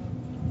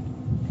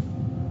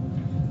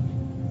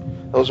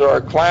 Those are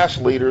our class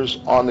leaders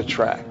on the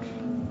track.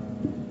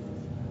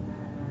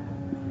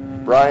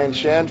 Brian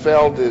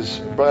Schanfeld is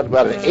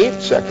about an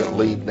 8-second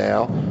lead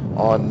now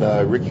on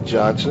Ricky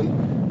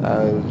Johnson.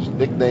 His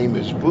nickname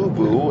is Boo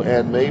Boo,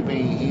 and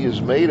maybe he is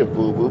made of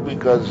Boo Boo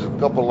because a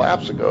couple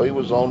laps ago he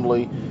was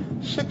only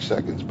 6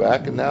 seconds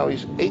back, and now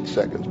he's 8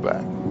 seconds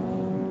back.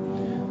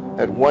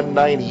 At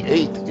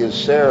 198 is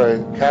Sarah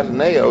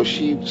Cataneo.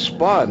 She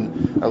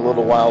spun a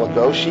little while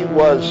ago. She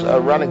was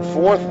running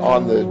fourth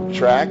on the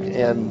track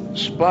and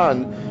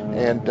spun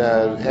and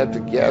had to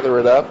gather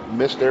it up,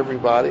 missed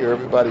everybody, or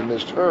everybody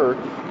missed her,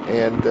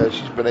 and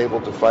she's been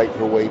able to fight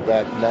her way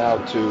back now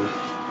to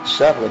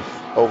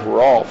 7th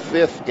overall,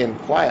 5th in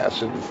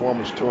class in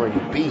Performance Touring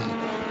B.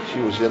 She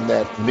was in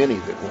that Mini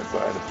that went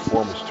by, the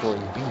Performance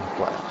Touring B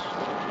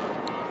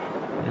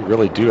class. We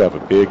really do have a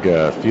big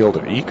field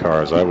of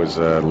E-cars. I was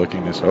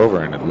looking this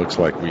over, and it looks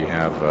like we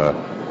have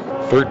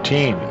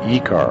 13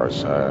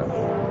 E-cars.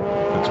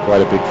 That's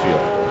quite a big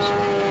field.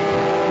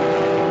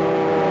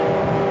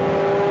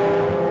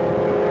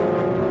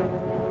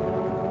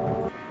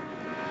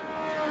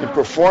 In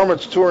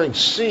Performance Touring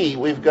C,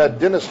 we've got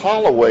Dennis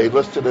Holloway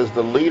listed as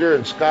the leader,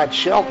 and Scott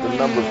Shelton,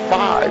 number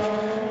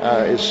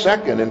 5, is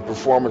second in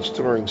Performance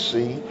Touring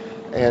C.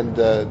 And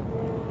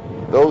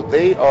though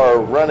they are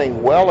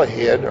running well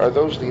ahead, are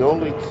those the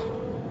only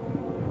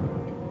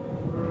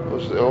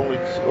those.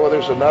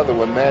 There's another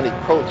one. Manny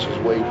Coates is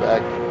way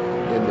back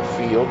in the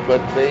field, but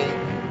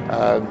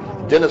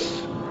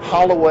Dennis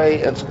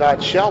Holloway and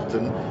Scott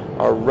Shelton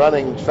are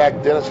running. In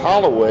fact, Dennis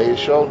Holloway is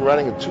shown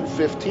running at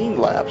 2:15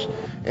 laps,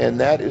 and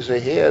that is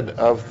ahead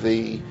of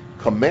the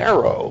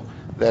Camaro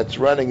that's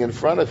running in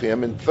front of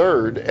him in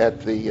third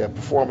at the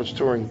Performance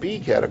Touring B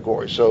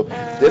category. So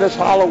Dennis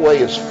Holloway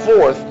is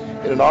fourth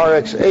in an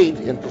RX-8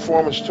 in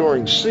Performance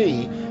Touring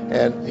C,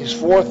 and he's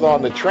fourth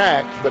on the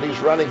track, but he's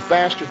running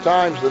faster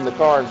times than the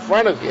car in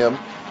front of him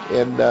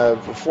in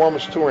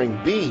Performance Touring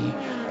B,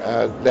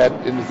 that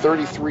in the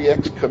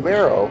 33X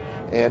Camaro.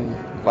 And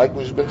like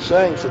we've been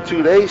saying for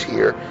 2 days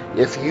here,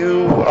 if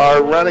you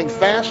are running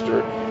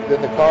faster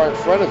than the car in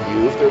front of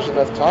you, if there's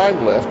enough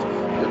time left,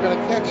 you're going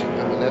to catch it.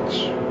 I mean,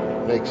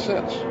 that makes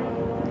sense.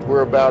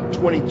 We're about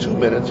 22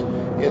 minutes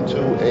into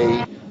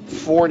a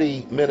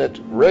 40-minute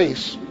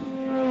race,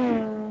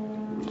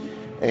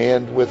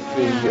 and with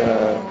the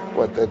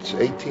that's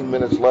 18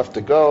 minutes left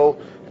to go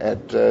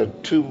at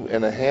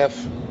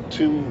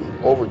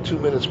over 2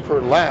 minutes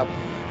per lap.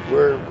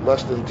 We're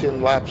less than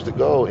 10 laps to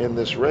go in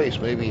this race,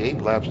 maybe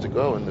 8 laps to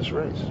go in this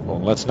race. Well,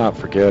 let's not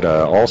forget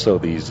also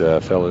these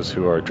fellows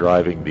who are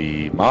driving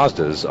the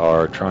Mazdas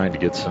are trying to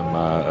get some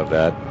of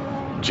that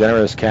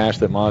generous cash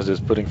that Mazda is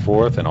putting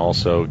forth, and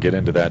also get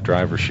into that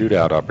driver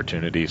shootout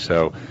opportunity.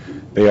 So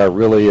they are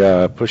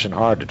really pushing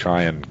hard to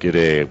try and get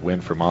a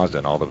win for Mazda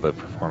in all of the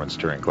performance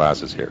touring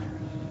classes here.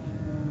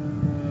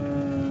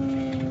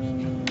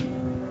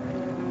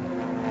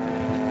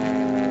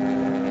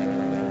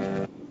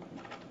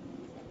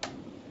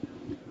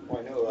 Well,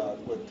 I know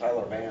with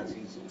Tyler Vance,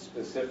 he's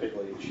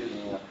specifically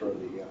shooting after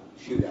the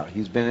shootout.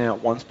 He's been in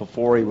it once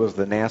before. He was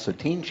the NASA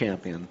team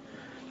champion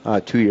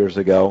 2 years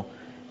ago,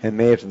 and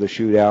made it to the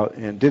shootout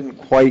and didn't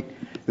quite.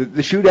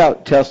 The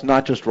shootout tests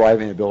not just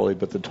driving ability,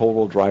 but the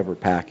total driver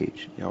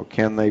package. You know,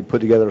 can they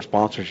put together a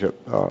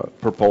sponsorship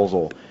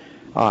proposal?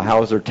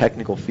 How is their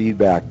technical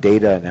feedback,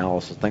 data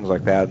analysis, things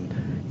like that? And,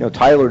 you know,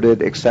 Tyler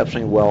did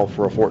exceptionally well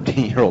for a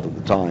 14-year-old at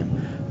the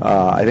time.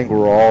 I think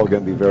we're all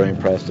going to be very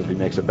impressed if he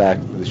makes it back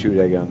to the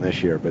shootout again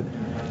this year.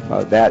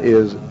 But that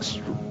is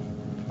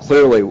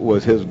clearly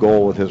was his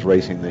goal with his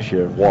racing this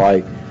year, and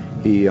why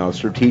he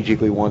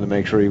strategically wanted to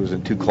make sure he was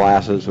in 2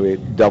 classes so he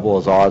had double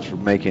his odds for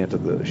making it to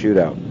the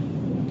shootout.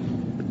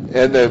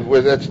 And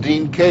that's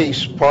Dean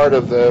Case, part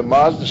of the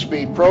Mazda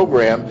Speed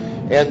program.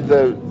 And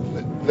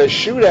the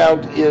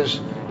shootout is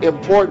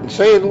important.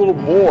 Say a little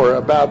more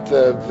about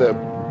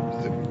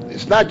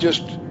it's not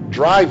just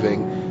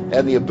driving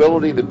and the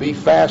ability to be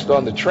fast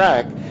on the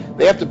track.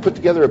 They have to put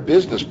together a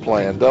business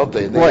plan, don't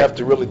they? They have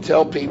to really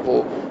tell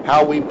people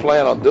how we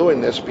plan on doing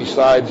this,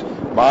 besides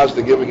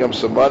Mazda giving them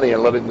some money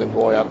and letting them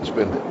go out and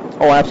spend it.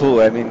 Oh,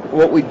 absolutely. I mean,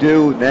 what we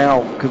do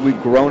now, because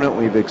we've grown it,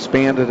 we've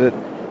expanded it,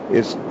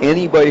 is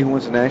anybody who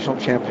wins a national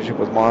championship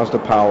with Mazda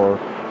Power,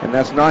 and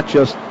that's not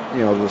just,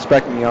 the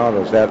Spec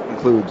Miatas, that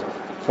includes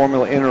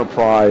Formula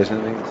Enterprise,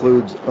 and it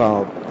includes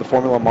the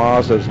Formula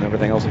Mazdas and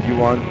everything else. If you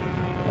run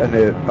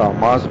the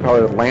Mazda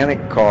Power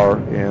Atlantic car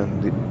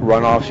in the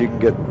runoffs, you can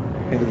get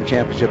into the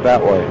championship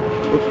that way.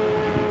 Oops.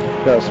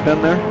 Got a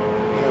spin there?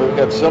 Yeah, we've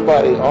got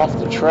somebody off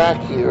the track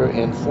here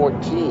in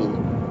 14,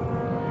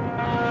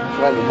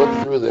 trying to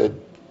look through the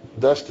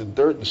dust and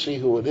dirt and see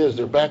who it is.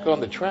 They're back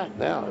on the track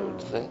now, I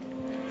would think.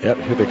 Yep,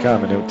 here they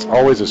come, and it's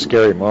always a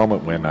scary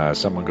moment when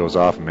someone goes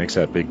off and makes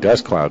that big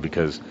dust cloud,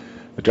 because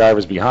the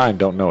drivers behind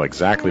don't know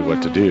exactly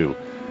what to do.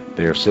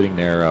 They're sitting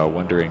there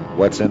wondering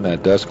what's in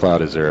that dust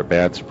cloud. Is there a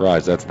bad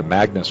surprise? That's the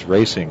Magnus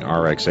Racing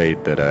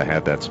RX-8 that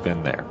had that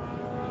spin there.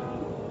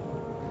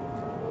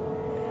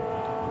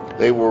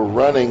 They were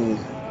running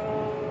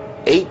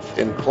 8th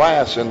in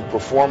class in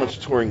Performance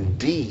Touring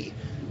D.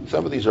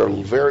 Some of these are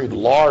very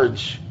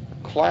large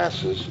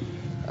classes.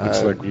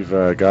 Looks like we've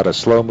got a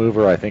slow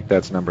mover. I think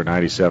that's number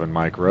 97,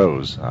 Mike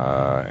Rose.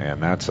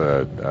 And that's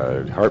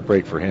a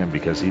heartbreak for him,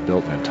 because he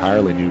built an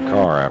entirely new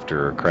car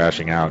after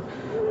crashing out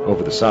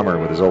over the summer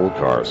with his old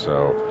car.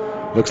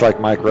 So looks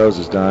like Mike Rose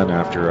is done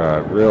after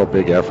a real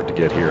big effort to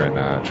get here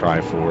and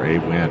try for a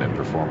win in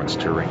Performance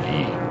Touring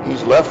E.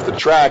 He's left the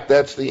track.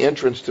 That's the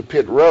entrance to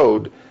pit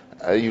road.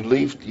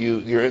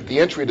 The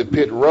entry to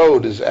pit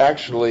road is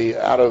actually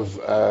out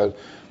of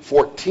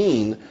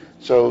 14.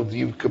 So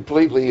you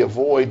completely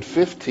avoid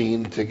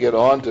 15 to get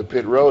onto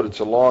pit road. It's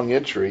a long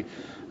entry.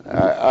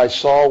 I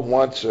saw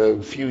once a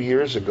few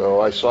years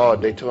ago, I saw a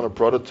Daytona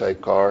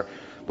prototype car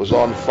was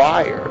on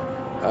fire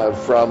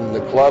from the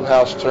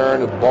clubhouse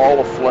turn, a ball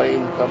of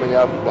flame coming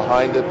out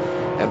behind it,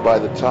 and by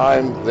the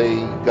time they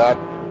got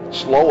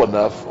slow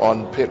enough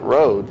on pit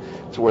road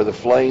to where the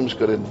flames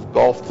could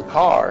engulf the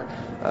car,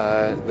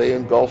 they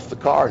engulfed the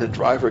car, and the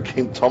driver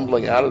came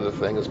tumbling out of the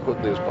thing as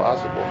quickly as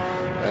possible.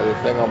 The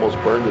thing almost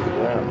burned to the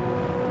ground.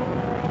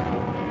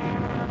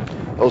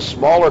 Those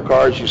smaller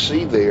cars you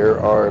see there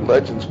are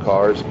Legends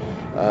cars.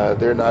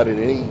 They're not in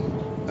any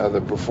of the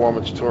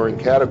performance touring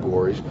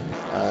categories,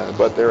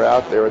 but they're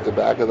out there at the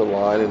back of the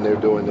line, and they're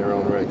doing their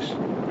own race.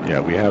 Yeah,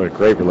 we have a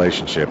great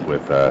relationship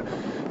with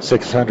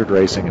 600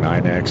 Racing and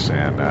INEX,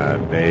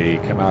 and they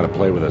come out and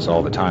play with us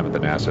all the time at the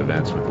NASA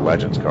events with the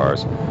Legends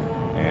cars.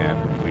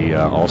 And we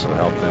also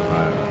help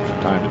them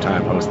from time to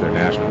time host their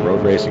National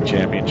Road Racing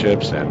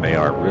Championships, and they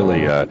are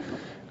really a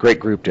great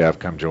group to have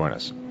come join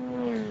us.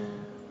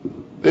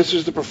 This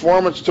is the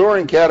performance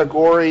touring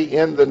category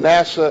in the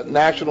NASA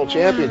National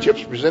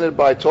Championships presented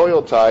by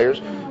Toyo Tires.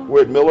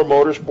 We're at Miller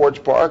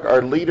Motorsports Park.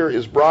 Our leader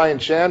is Brian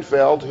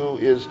Schanfeld, who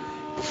is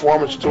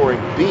performance touring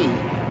B.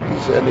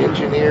 He's an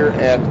engineer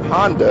at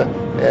Honda,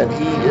 and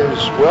he is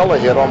well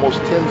ahead, almost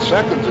 10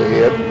 seconds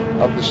ahead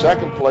of the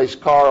second place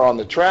car on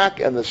the track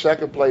and the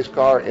second place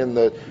car in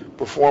the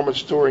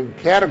performance touring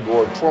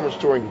category, performance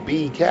touring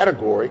B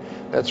category.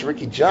 That's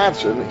Ricky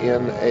Johnson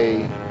in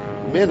a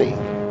Mini.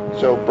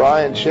 So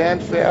Brian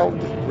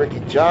Schanfeld, Ricky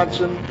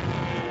Johnson.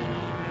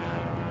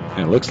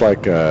 And it looks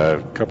like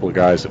a couple of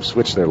guys have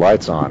switched their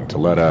lights on to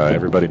let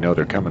everybody know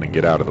they're coming and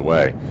get out of the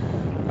way.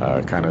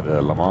 Kind of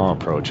the Le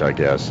Mans approach, I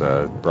guess.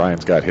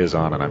 Brian's got his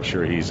on, and I'm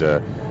sure he's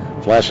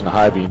flashing the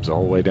high beams the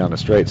whole way down the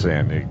straight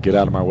saying, get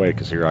out of my way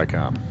because here I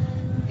come.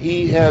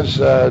 He has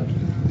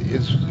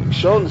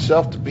shown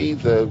himself to be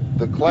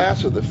the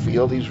class of the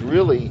field. He's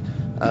really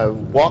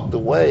walked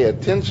away. A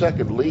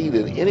 10-second lead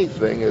in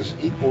anything is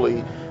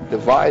equally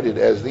divided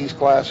as these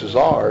classes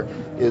are,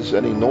 is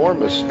an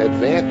enormous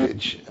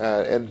advantage,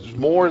 and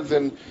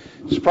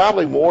it's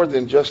probably more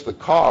than just the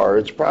car.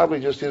 It's probably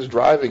just his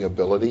driving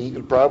ability. He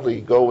could probably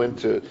go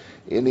into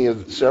any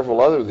of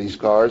several other of these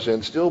cars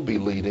and still be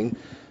leading.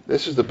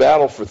 This is the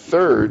battle for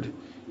third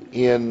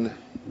in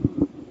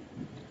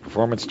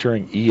Performance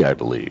Touring E, I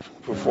believe.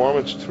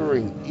 Performance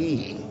Touring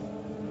E.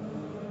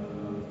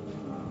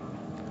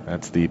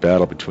 That's the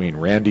battle between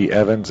Randy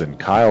Evans and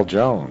Kyle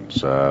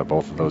Jones,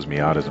 both of those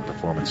Miatas in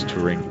Performance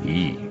Touring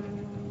E.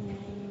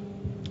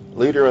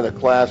 Leader in the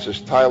class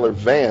is Tyler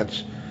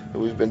Vance, who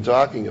we've been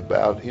talking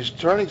about. He's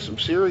turning some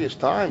serious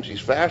times.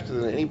 He's faster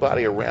than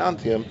anybody around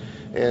him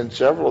in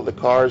several of the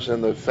cars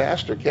in the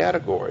faster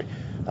category.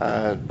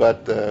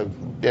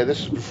 This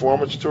is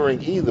Performance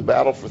Touring E, the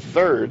battle for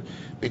third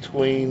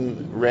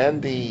between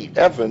Randy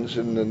Evans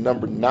in the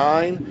number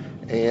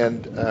 9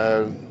 and...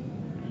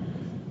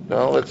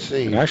 let's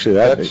see. And actually,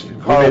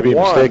 we may be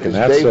mistaken.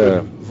 That's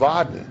David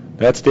Vodden.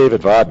 That's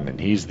David Vodden, and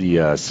he's the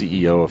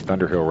CEO of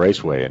Thunderhill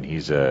Raceway, and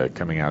he's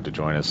coming out to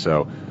join us.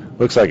 So,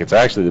 looks like it's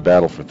actually the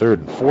battle for third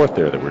and fourth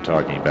there that we're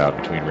talking about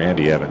between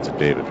Randy Evans and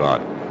David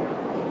Vodden.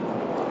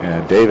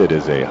 And David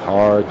is a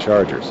hard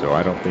charger, so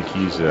I don't think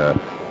he's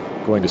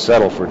going to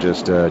settle for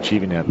just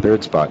achieving that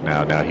third spot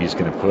now. Now he's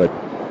going to put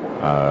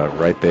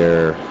right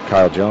there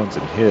Kyle Jones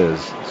in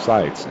his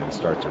sights and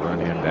start to run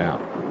him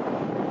down.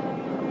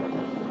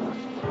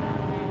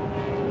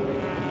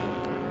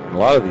 A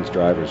lot of these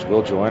drivers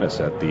will join us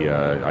at the,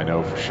 I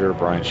know for sure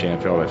Brian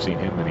Schanfeld, I've seen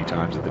him many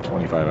times at the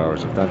 25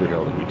 Hours of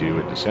Thunderhill that we do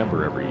in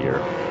December every year.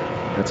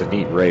 That's a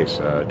neat race,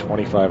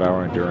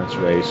 25-hour endurance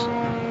race.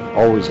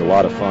 Always a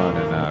lot of fun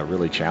and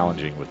really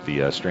challenging with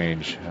the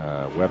strange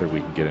weather we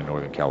can get in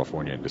Northern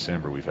California in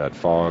December. We've had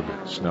fog,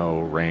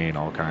 snow, rain,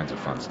 all kinds of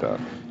fun stuff.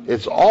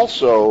 It's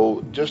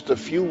also just a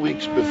few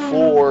weeks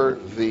before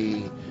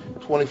the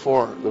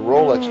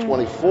Rolex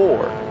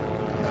 24,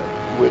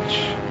 which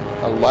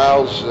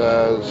allows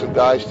some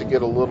guys to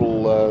get a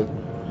little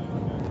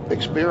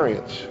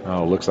experience.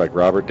 Oh, looks like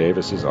Robert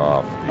Davis is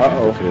off.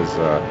 Uh-oh. His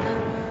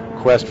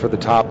quest for the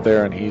top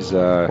there, and he's...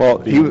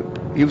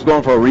 he was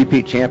going for a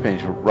repeat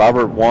championship.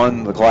 Robert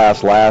won the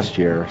class last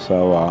year,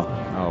 so...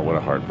 oh, what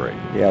a heartbreak.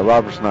 Yeah,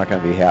 Robert's not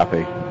going to be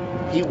happy.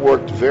 He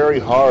worked very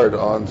hard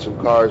on some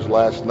cars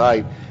last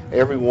night.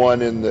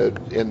 Everyone in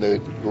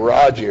the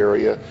garage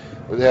area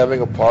was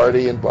having a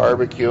party and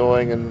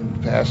barbecuing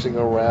and passing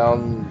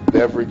around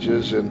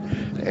beverages,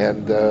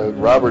 and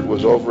Robert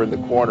was over in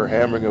the corner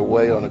hammering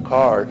away on a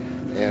car,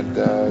 and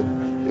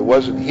it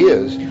wasn't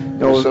his.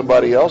 It was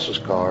somebody else's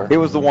car. It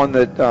was the one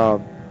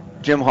that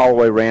Jim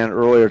Holloway ran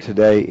earlier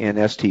today in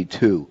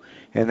ST2,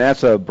 and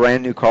that's a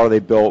brand new car they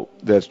built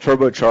that's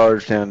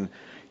turbocharged. And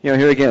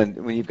here again,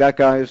 when you've got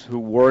guys who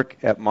work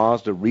at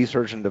Mazda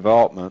research and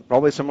development,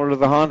 probably similar to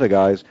the Honda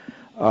guys,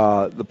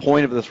 the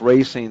point of this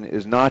racing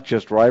is not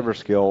just driver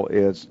skill,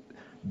 it's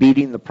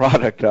beating the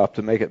product up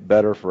to make it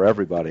better for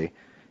everybody.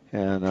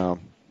 And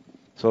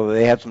so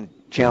they had some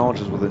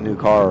challenges with a new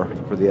car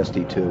for the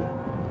ST2.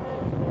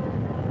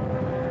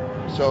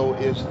 So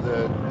is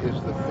the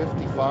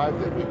 55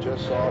 that we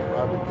just saw of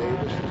Robert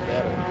Davis, is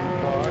that a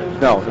new car?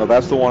 No,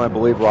 that's the one I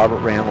believe Robert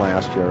ran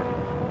last year.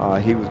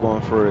 He was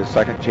going for his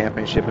second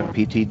championship in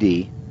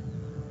PTD.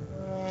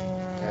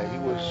 Yeah,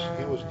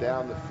 he was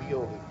down the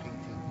field in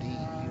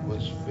PTD. He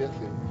was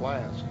 5th in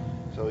class,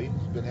 so he's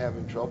been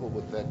having trouble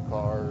with that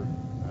car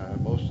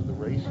most of the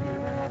race here.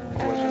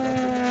 He wasn't up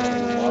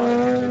in the front of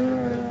the line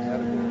in that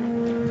category.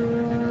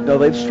 No,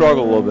 they've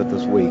struggled a little bit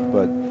this week,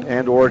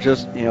 or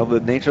just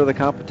the nature of the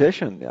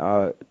competition.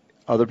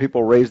 Other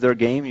people raise their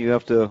game, you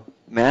have to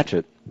match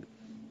it.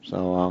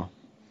 So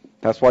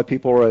that's why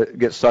people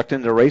get sucked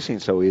into racing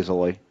so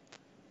easily.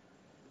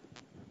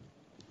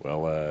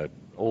 Well,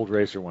 old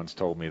racer once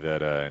told me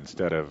that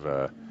instead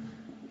of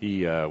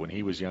He, when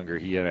he was younger,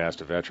 he had asked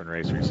a veteran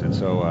racer, he said,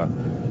 so,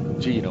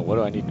 gee, what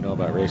do I need to know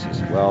about racing? He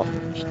said, well,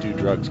 just do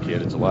drugs,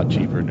 kid. It's a lot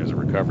cheaper, and there's a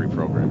recovery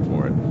program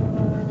for it.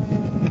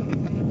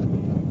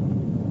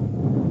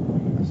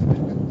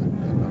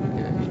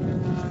 Okay.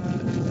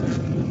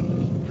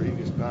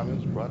 Previous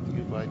comments brought to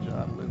you by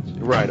John Lindsay.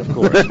 Right, of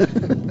course.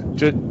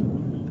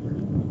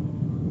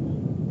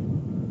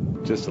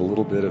 Just a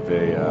little bit of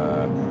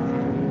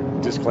a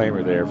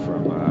disclaimer there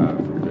from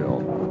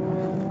Bill.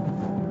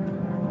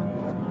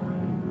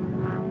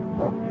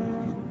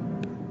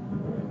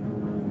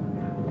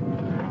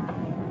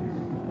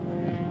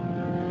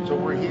 So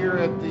we're here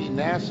at the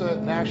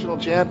NASA National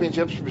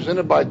Championships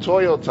presented by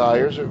Toyo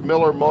Tires at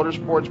Miller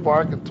Motorsports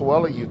Park in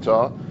Tooele,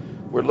 Utah.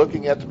 We're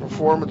looking at the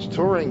performance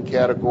touring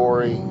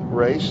category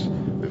race.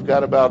 We've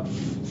got about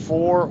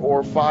 4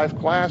 or 5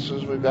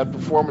 classes. We've got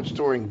performance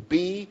touring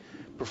B,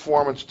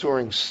 performance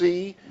touring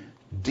C,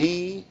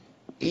 D,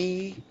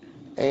 E,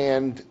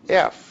 and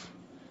F,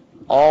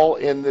 all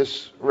in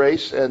this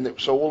race. And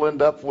so we'll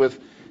end up with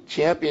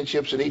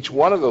championships in each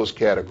one of those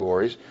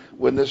categories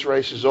when this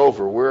race is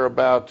over. We're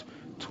about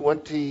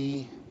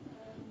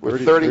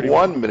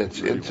 31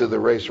 minutes into the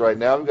race right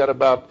now. We've got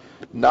about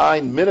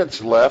 9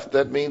 minutes left.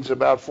 That means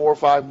about 4 or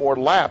 5 more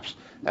laps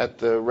at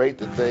the rate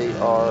that they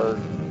are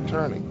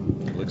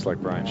turning. It looks like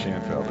Brian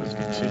Schanfeld is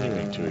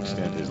continuing to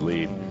extend his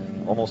lead,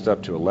 almost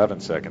up to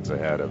 11 seconds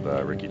ahead of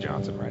Ricky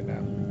Johnson right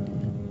now.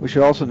 We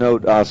should also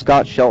note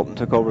Scott Shelton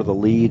took over the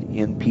lead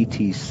in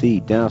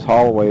PTC. Dennis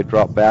Holloway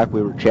dropped back.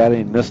 We were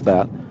chatting and missed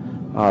that.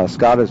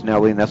 Scott is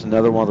now leading. That's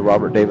another one of the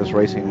Robert Davis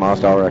Racing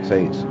Mazda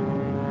RX-8s.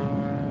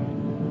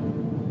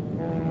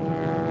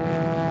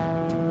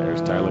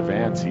 There's Tyler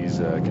Vance. He's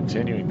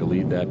continuing to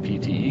lead that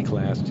PTE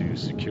class to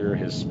secure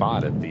his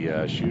spot at the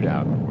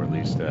shootout, or at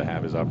least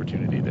have his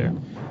opportunity there.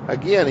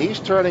 Again, he's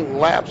turning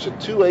laps at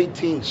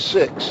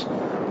 2:18.6,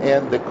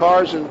 and the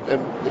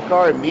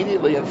car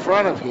immediately in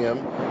front of him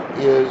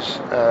is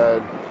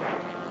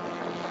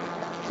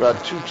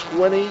about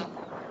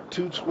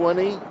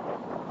 2:20.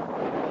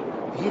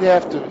 He'd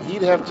have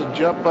to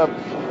jump up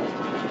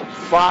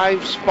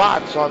 5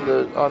 spots on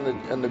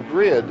the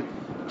grid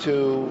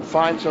to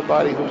find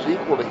somebody who's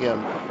equal to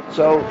him.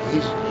 So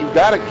you've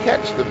got to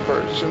catch the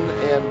person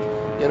and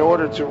in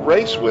order to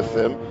race with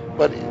them.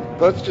 But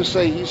let's just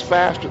say he's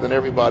faster than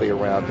everybody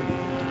around him.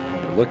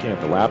 We're looking at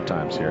the lap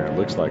times here, and it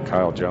looks like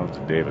Kyle Jones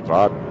and David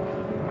Vodden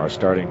are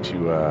starting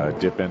to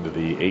dip into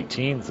the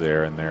 18s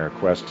there in their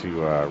quest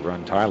to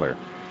run Tyler.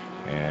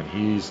 And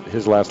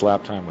his last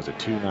lap time was at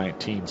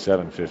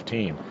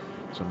 2:19.715.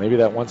 So maybe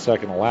that 1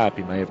 second a lap,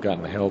 he may have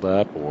gotten held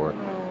up or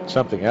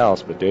something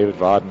else. But David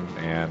Vodden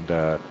and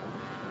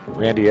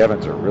Randy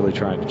Evans are really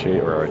trying to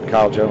chase, or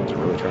Kyle Jones are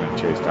really trying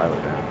to chase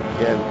Tyler down.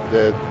 And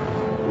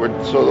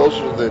so those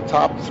are the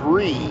top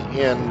 3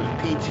 in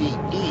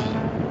PTE.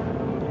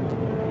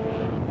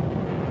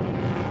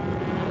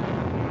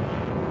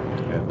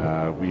 And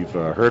we've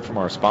heard from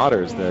our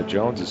spotters that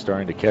Jones is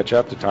starting to catch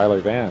up to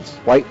Tyler Vance.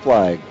 White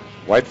flag.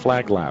 White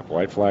flag lap. So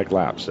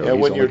yeah,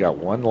 he's only got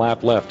 1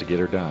 lap left to get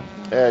her done.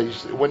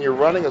 When you're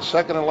running a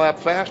second a lap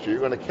faster, you're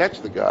going to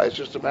catch the guy. It's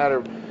just a matter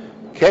of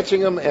catching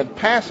him and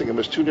passing him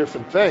is 2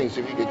 different things.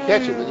 If you can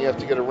catch him, then you have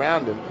to get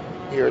around him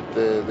here at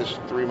this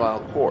 3-mile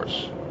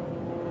course.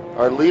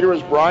 Our leader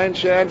is Brian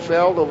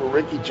Schanfeld over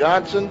Ricky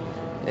Johnson,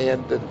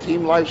 and the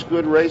Team Life's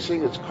Good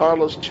Racing, it's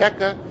Carlos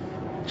Checa,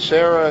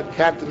 Sarah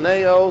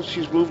Cataneo.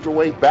 She's moved her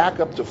way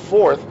back up to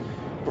 4th.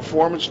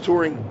 Performance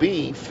Touring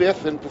B,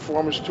 5th in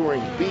Performance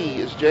Touring B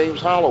is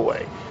James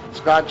Holloway.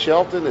 Scott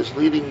Shelton is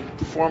leading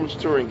Performance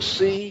Touring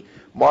C.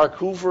 Mark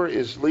Hoover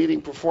is leading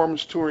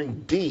Performance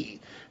Touring D.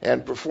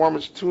 And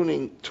Performance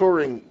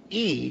Touring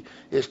E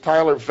is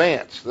Tyler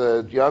Vance,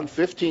 the young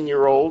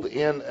 15-year-old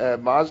in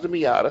Mazda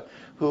Miata,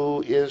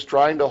 who is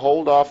trying to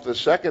hold off the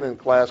second in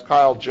class,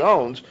 Kyle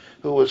Jones,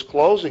 who is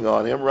closing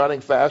on him,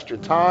 running faster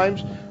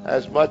times,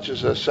 as much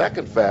as a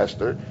second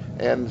faster,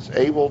 and is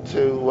able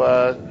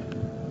to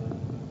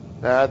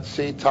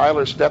see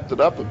Tyler stepped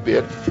it up a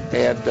bit,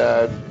 and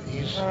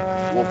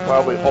will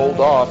probably hold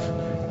off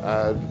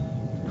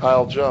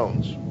Kyle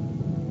Jones.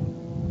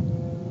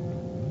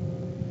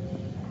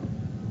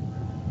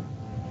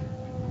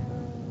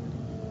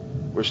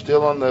 We're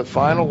still on the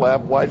final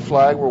lap, white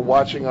flag. We're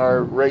watching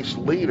our race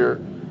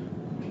leader,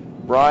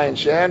 Brian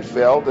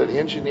Schanfeld, an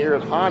engineer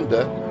at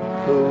Honda,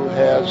 who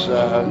has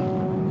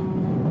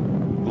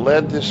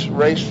led this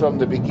race from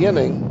the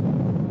beginning.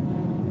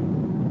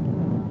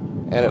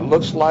 And it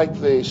looks like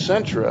the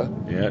Sentra.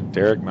 Yeah,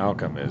 Derek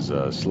Malcolm is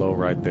slow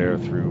right there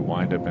through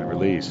windup and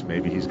release.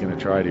 Maybe he's going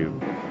to try to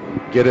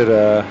get it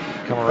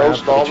come around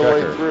Coast all the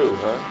way through,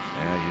 huh?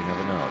 Yeah, you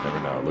never know.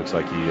 It looks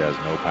like he has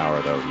no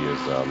power, though. He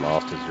has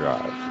lost his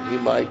drive. He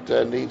might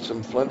need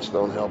some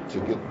Flintstone help to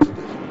get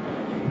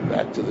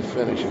back to the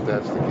finish, if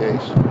that's the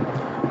case.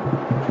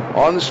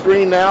 On the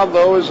screen now,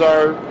 though, is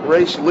our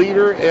race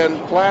leader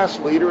and class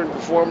leader in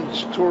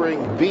Performance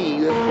Touring B.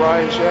 That's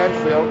Brian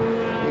Schanfeld.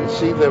 You can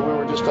see that we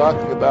were just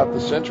talking about the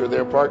Sentra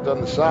there parked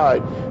on the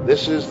side.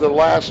 This is the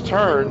last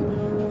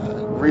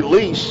turn,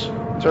 release,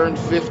 turn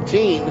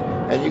 15,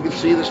 and you can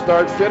see the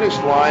start-finish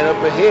line up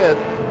ahead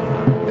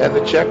and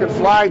the checkered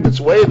flag that's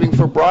waving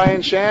for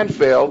Brian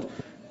Shanfield.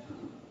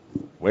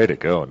 Way to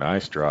go.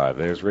 Nice drive.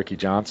 There's Ricky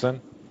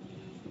Johnson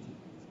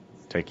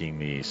taking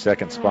the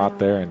second spot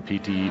there in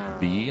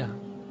PTB.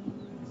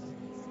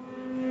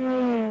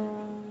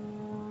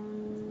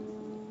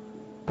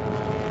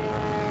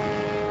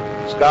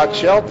 Scott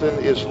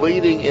Shelton is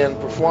leading in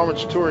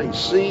Performance Touring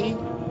C.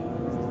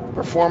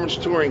 Performance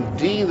Touring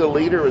D, the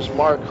leader is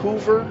Mark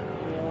Hoover.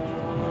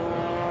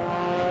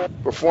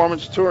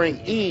 Performance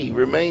Touring E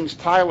remains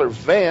Tyler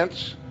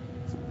Vance.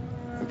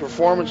 And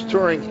Performance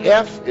Touring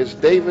F is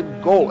David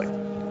Golick.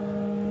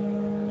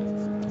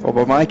 Well,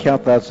 by my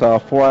count, that's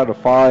 4 out of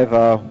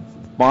 5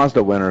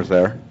 Mazda winners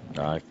there.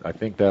 I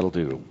think that'll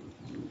do.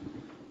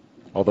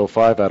 Although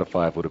 5 out of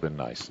 5 would have been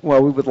nice.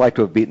 Well, we would like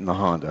to have beaten the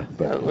Honda.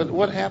 But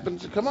What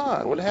happened to, come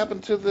on, what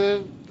happened to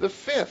the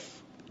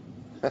fifth?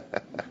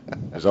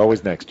 There's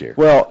always next year.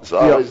 Well, It's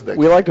always next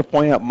we like to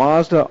point out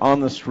Mazda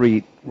on the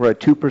street, we're a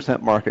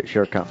 2% market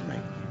share company.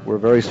 We're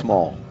very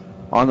small.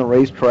 On the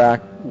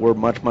racetrack, we're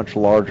much, much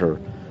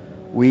larger.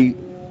 We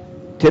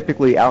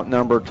typically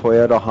outnumber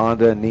Toyota,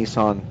 Honda, and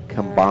Nissan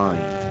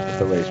combined at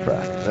the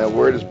racetrack. That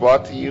word is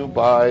brought to you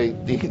by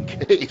Dean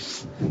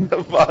Case.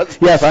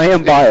 Yes, I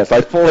am biased.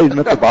 I fully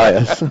admit the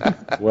bias.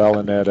 Well,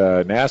 and at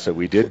NASA,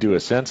 we did do a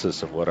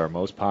census of what our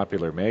most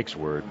popular makes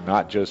were,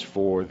 not just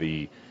for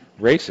the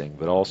racing,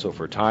 but also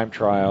for time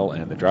trial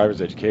and the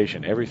driver's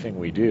education, everything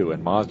we do,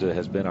 and Mazda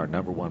has been our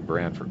 #1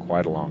 brand for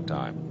quite a long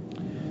time.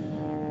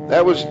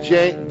 That was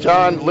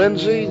John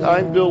Lindsay.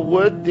 I'm Bill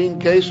Wood, Dean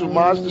Case of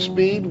Mazda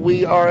Speed.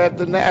 We are at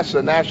the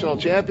NASA National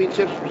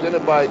Championships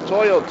presented by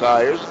Toyo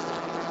Tires.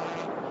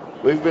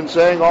 We've been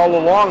saying all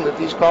along that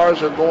these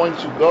cars are going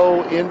to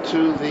go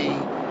into the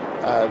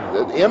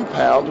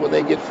impound when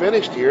they get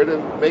finished here to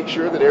make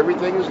sure that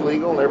everything is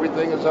legal and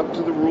everything is up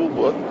to the rule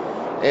book.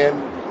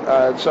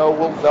 And so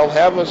they'll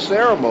have a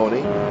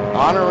ceremony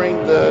honoring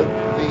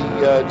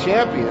the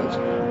champions,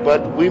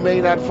 but we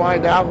may not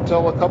find out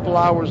until a couple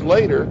hours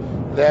later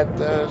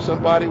that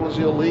somebody was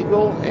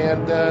illegal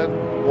and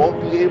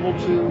won't be able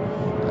to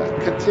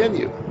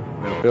continue.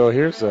 Now, Bill,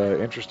 here's an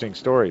interesting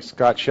story.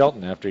 Scott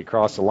Shelton, after he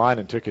crossed the line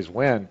and took his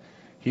win,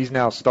 he's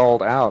now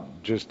stalled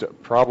out just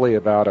probably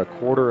about a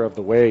quarter of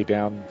the way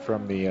down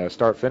from the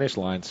start-finish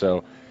line.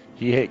 So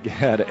he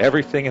had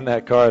everything in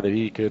that car that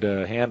he could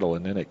handle,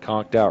 and then it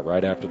conked out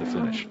right after the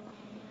finish.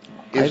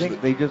 I think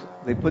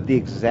they put the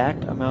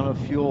exact amount of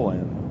fuel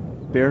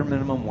in, bare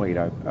minimum weight.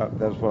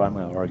 That's what I'm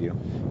going to argue.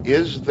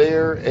 Is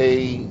there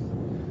a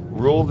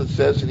rule that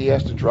says that he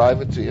has to drive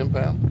it to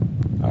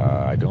impound?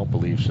 I don't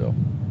believe so.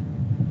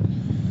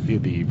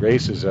 The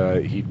race is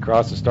he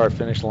crossed the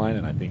start-finish line,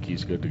 and I think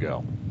he's good to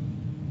go.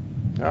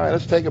 All right,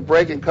 let's take a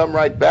break and come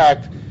right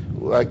back.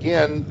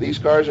 Again, these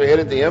cars are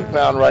headed to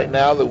impound right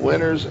now, the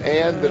winners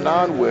and the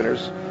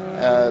non-winners,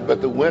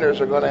 but the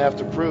winners are going to have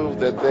to prove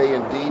that they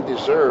indeed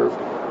deserve,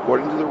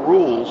 according to the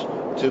rules,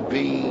 to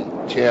be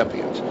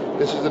champions.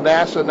 This is the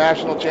NASA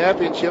National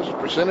Championships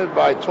presented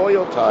by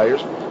Toyo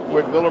Tires.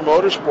 We're at Miller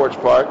Motorsports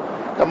Park.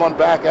 Come on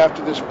back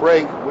after this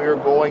break. We're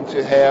going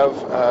to have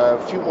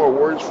a few more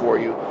words for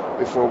you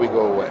before we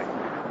go away.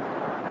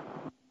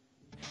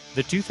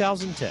 The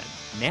 2010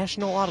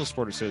 National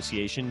Autosport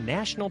Association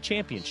National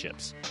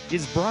Championships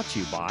is brought to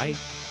you by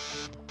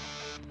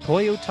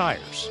Toyo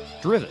Tires,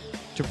 driven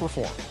to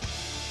perform.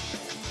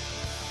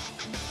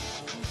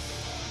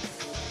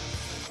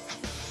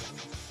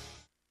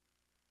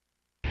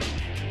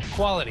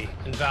 Quality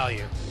and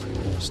value.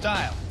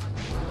 Style.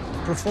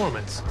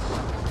 Performance.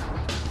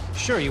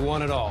 Sure, you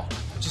want it all.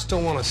 Just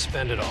don't want to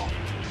spend it all.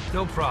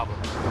 No problem.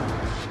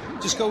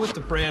 Just go with the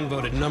brand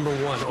voted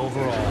 #1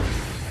 overall,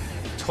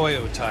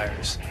 Toyo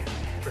Tires.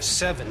 For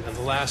 7 of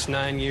the last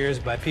 9 years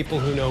by people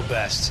who know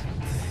best.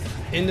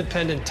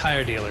 Independent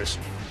tire dealers,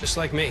 just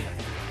like me.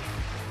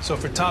 So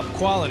for top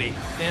quality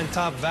and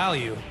top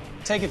value,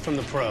 take it from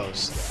the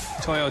pros.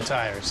 Toyo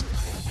Tires.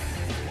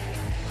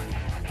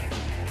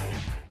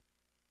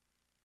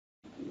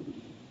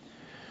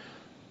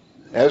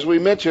 As we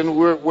mentioned,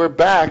 we're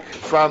back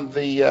from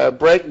the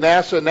break.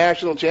 NASA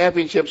National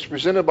Championships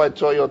presented by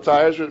Toyo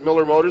Tires at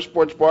Miller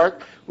Motorsports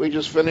Park. We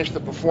just finished the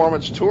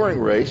performance touring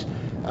race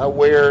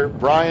where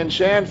Brian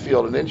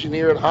Shanfield, an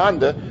engineer at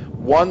Honda,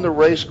 won the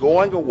race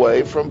going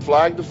away from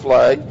flag to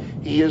flag.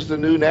 He is the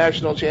new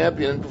national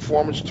champion in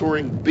performance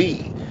touring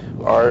B.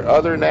 Our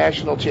other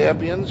national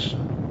champions,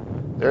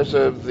 there's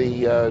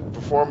the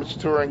performance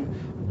touring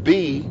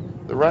B,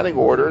 the running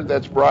order.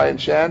 That's Brian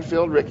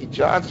Shanfield, Ricky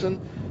Johnson.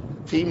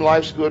 Team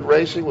Life's Good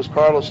Racing was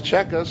Carlos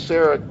Checa,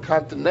 Sarah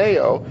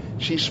Cantaneo.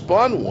 She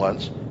spun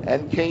once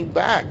and came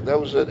back. That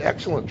was an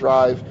excellent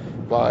drive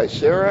by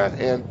Sarah.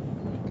 And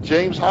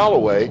James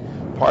Holloway,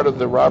 part of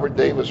the Robert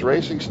Davis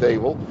Racing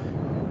Stable.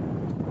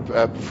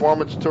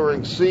 Performance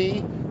Touring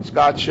C,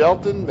 Scott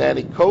Shelton,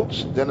 Manny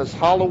Coates, Dennis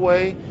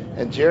Holloway,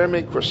 and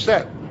Jeremy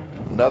Cressett,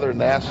 another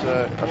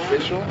NASA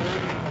official,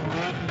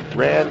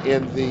 ran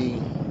in the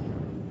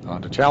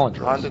Honda Challenge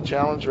race. Honda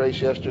Challenge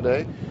race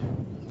yesterday.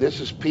 This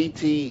is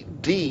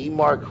PTD,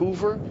 Mark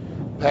Hoover.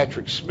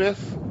 Patrick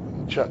Smith,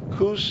 Chuck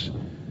Coos,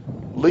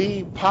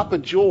 Lee Papa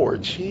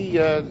George. He,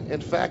 in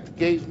fact,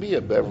 gave me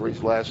a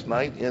beverage last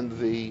night in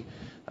the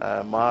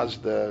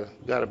Mazda.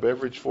 Got a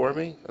beverage for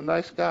me. A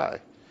nice guy.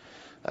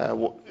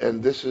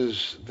 And this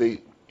is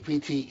the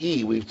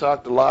PTE. We've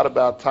talked a lot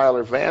about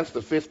Tyler Vance, the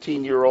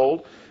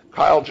 15-year-old.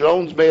 Kyle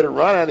Jones made a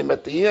run at him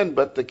at the end,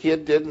 but the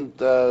kid didn't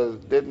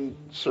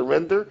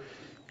surrender.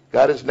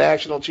 Got his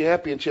national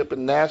championship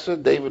in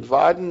NASA. David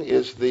Vodden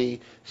is the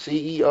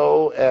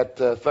CEO at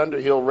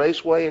Thunder Hill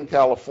Raceway in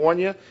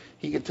California.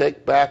 He can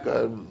take back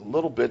a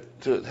little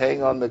bit to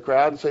hang on the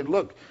crowd and say,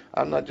 look,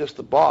 I'm not just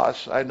the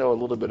boss. I know a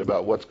little bit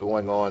about what's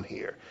going on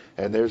here.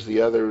 And there's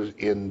the others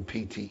in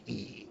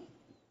PTE.